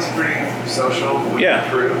was always pretty social with the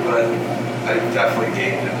crew, but I definitely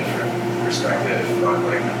gained a different perspective on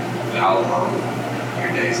like how long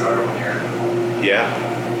your days are when you're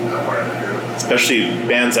not part of the crew. Especially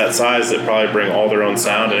bands that size that probably bring all their own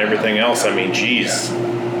sound and everything else. I mean, geez. Just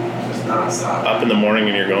nonstop. Up in the morning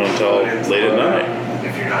and you're going until late at night.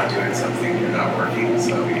 If you're not doing something, you're not working,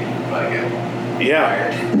 so you might get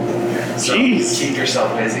tired. So jeez. Keep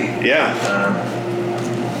yourself busy. Yeah.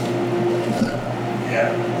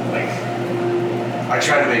 Like I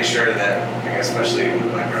try to make sure that, like, especially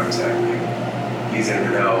with my drum tech, like, he's in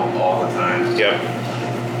the know all the time. Yep.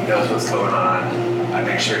 He knows what's going on. I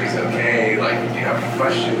make sure he's okay. Like, do you have any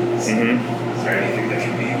questions? Is there anything that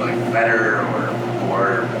can be like better or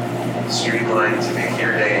more streamlined to make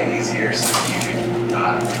your day easier so that you can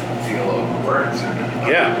not feel overworked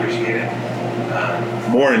and appreciate it?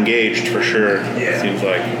 More engaged for sure. Seems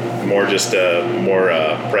like more just more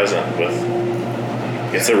present with.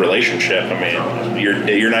 It's a relationship. I mean,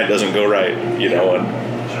 your night doesn't go right, you know. And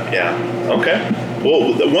okay.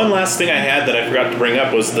 Well, the one last thing I had that I forgot to bring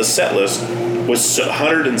up was the set list was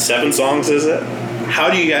 107 songs. Is it? how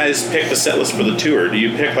do you guys pick the set list for the tour? Do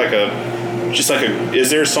you pick like is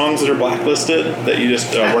there songs that are blacklisted that you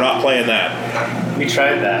just we're not playing that? We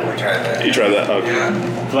tried that. You tried that? Okay.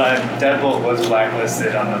 Yeah. But Deadbolt was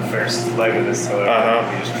blacklisted on the first leg of this tour.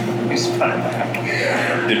 We just put it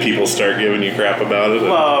back. Did people start giving you crap about it?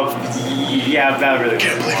 Well, yeah, that really.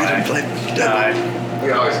 Can't believe you didn't play Deadbolt.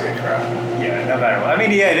 We always get crap. Yeah, no matter what. I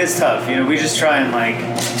mean, yeah, it is tough. You know, we just try and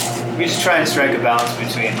strike a balance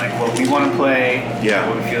between like what we want to play,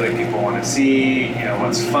 what we feel like people want to see, you know,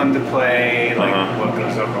 what's fun to play, like what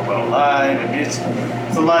goes over well live. I mean, it's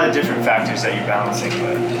a lot of different factors that you're balancing,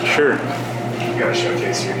 but sure, you gotta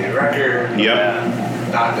showcase your new record.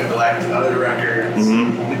 Not neglect other records.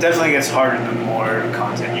 It definitely gets harder the more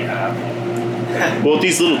content you have. Well,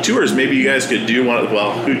 these little tours, maybe you guys could do one.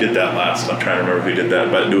 Well, who did that last? I'm trying to remember who did that,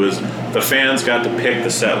 but it was the fans got to pick the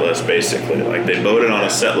set list basically. Like they voted on a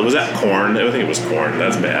set list. Was that Korn? I think it was Korn.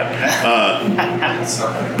 That's bad.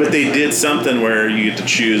 But they did something where you get to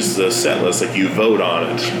choose the set list. Like you vote on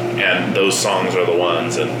it, and those songs are the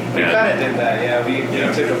ones. And we kind of did that. Yeah, we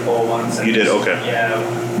took a poll once. You did? Okay. Yeah,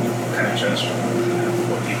 kind of chose from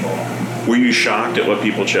what people. Were you shocked at what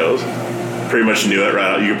people chose? Pretty much knew it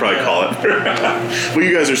right out. You could probably call it. Well,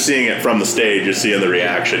 you guys are seeing it from the stage. You're seeing the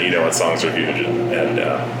reaction. You know what songs are huge. And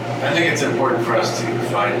I think it's important for us to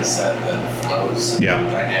find a set that flows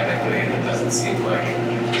dynamically and it doesn't seem like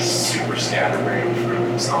super scatterbrained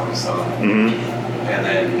from song to song. And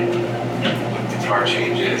then with guitar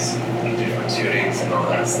changes, different tunings, and all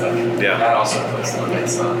that stuff, that also puts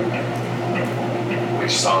limits on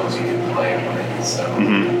which songs you can play and when. So.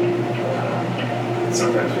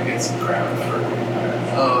 Sometimes we get some crap for,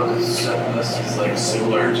 this set list is like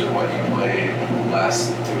similar to what you played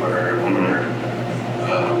last tour, or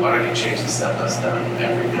why don't you change the set list down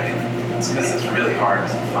every night? It's because it's really hard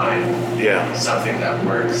to find something that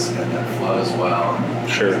works and that flows well.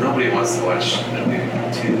 Sure. Nobody wants to watch a new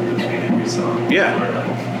tune between every song. Yeah. Or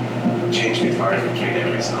like change guitars between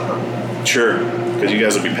every song. Sure, because you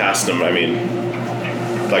guys will be passing them. I mean,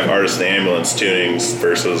 like Artist in the Ambulance tunings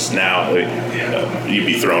versus now, you'd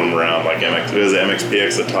be throwing them around like MX. It was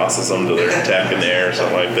MXPX that tosses them to their tech in the air or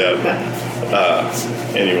something like that. But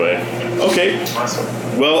anyway, okay.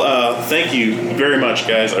 Well, thank you very much,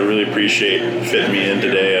 guys. I really appreciate fitting me in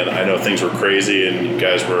today. And I know things were crazy, and you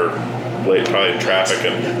guys were late, probably in traffic,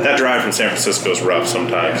 and that drive from San Francisco is rough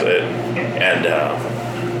sometimes.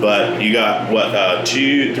 But you got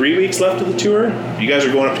 2-3 weeks left of the tour. You guys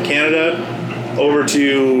are going up to Canada, over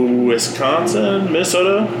to Wisconsin,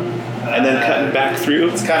 Minnesota, and then cutting back through.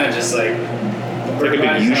 It's kind of just like a big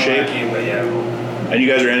U-shape. But yeah. And you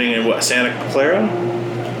guys are ending in what? Santa Clara?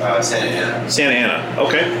 Santa Ana. Santa Ana.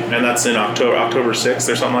 Okay, and that's in October 6th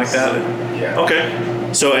or something like that. Yeah.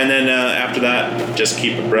 Okay. So and then after that, just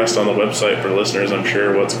keep abreast on the website for listeners. I'm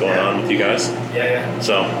sure what's going on with you guys. Yeah.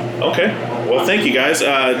 So okay. Well, thank you guys.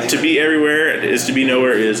 To Be Everywhere is To Be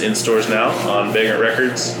Nowhere is in stores now on Vagrant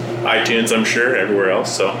Records, iTunes, I'm sure, everywhere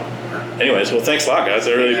else. So, anyways, well, thanks a lot, guys.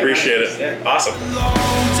 I really appreciate it. Awesome.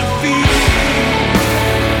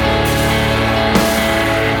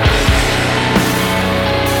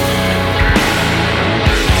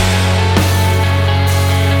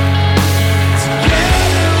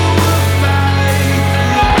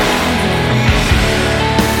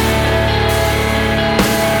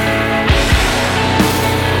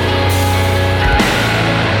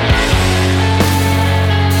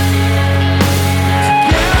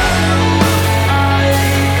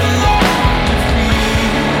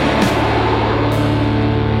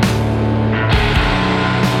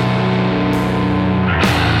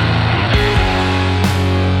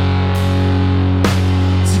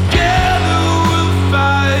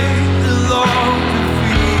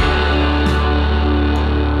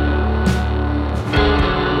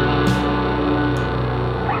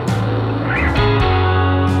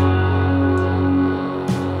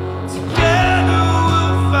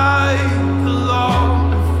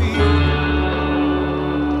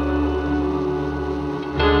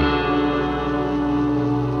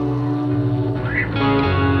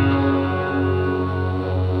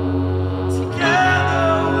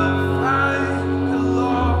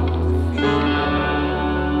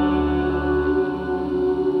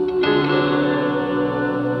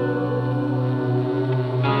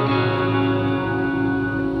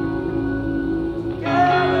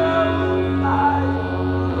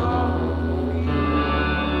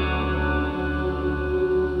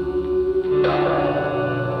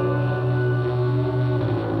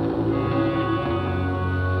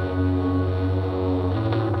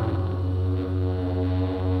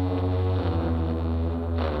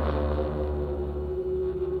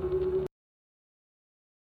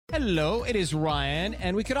 Hello, it is Ryan,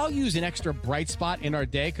 and we could all use an extra bright spot in our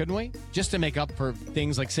day, couldn't we? Just to make up for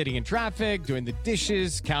things like sitting in traffic, doing the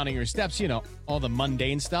dishes, counting your steps, you know, all the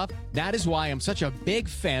mundane stuff. That is why I'm such a big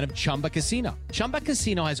fan of Chumba Casino. Chumba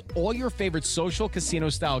Casino has all your favorite social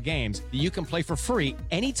casino-style games that you can play for free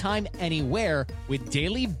anytime, anywhere with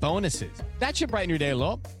daily bonuses. That should brighten your day a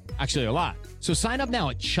little. Actually, a lot. So sign up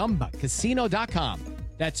now at ChumbaCasino.com.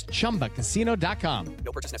 That's ChumbaCasino.com.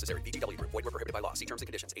 No purchase necessary. VGW Group. Void where prohibited by law. See terms and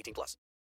conditions. 18+.